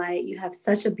beautiful light. You have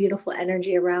such a beautiful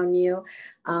energy around you.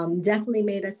 Definitely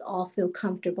made us all feel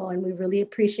comfortable. And we really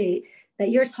appreciate that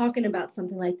you're talking about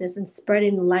something like this and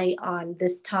spreading light on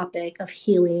this topic of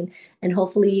healing. And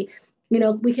hopefully,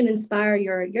 we can inspire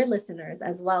your listeners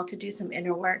as well to do some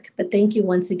inner work. But thank you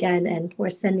once again. And we're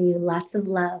sending you lots of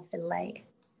love and light.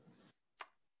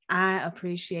 I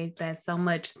appreciate that so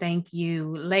much. Thank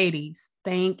you, ladies.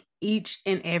 Thank each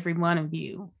and every one of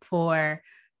you for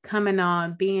coming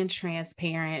on, being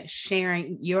transparent,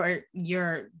 sharing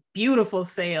your beautiful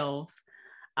selves.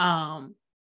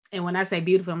 And when I say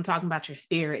beautiful, I'm talking about your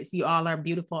spirits. You all are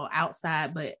beautiful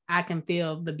outside, but I can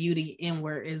feel the beauty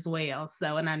inward as well.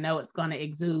 So, and I know it's going to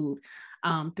exude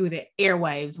through the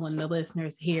airwaves when the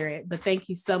listeners hear it. But thank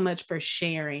you so much for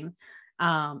sharing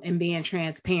and being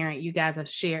transparent. You guys have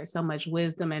shared so much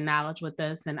wisdom and knowledge with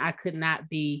us, and I could not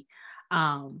be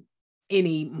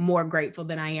any more grateful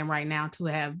than I am right now to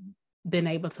have been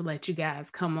able to let you guys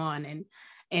come on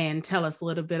and tell us a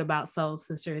little bit about Soul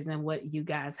Sisters and what you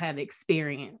guys have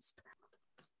experienced.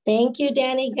 Thank you,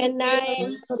 Danny. Good night.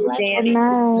 Good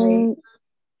night.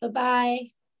 Bye-bye.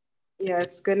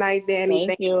 Yes, good night, Danny.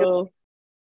 Thank you.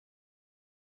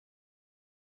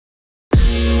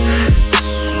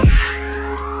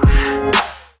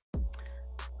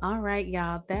 All right,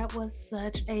 y'all, that was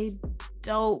such a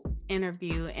dope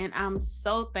interview, and I'm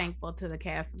so thankful to the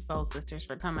cast of Soul Sisters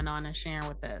for coming on and sharing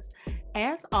with us.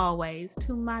 As always,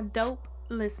 to my dope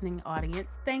listening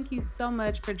audience, thank you so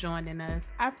much for joining us.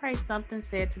 I pray something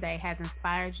said today has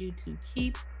inspired you to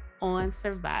keep on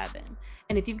surviving.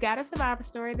 And if you've got a survivor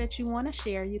story that you want to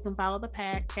share, you can follow the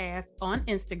podcast on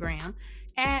Instagram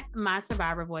at My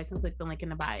Survivor Voice and click the link in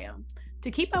the bio. To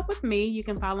keep up with me, you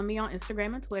can follow me on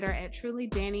Instagram and Twitter at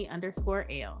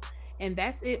trulydanny_L. And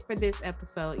that's it for this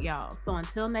episode, y'all. So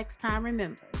until next time,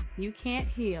 remember, you can't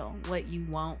heal what you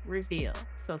won't reveal.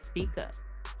 So speak up.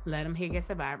 Let them hear your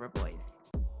survivor voice.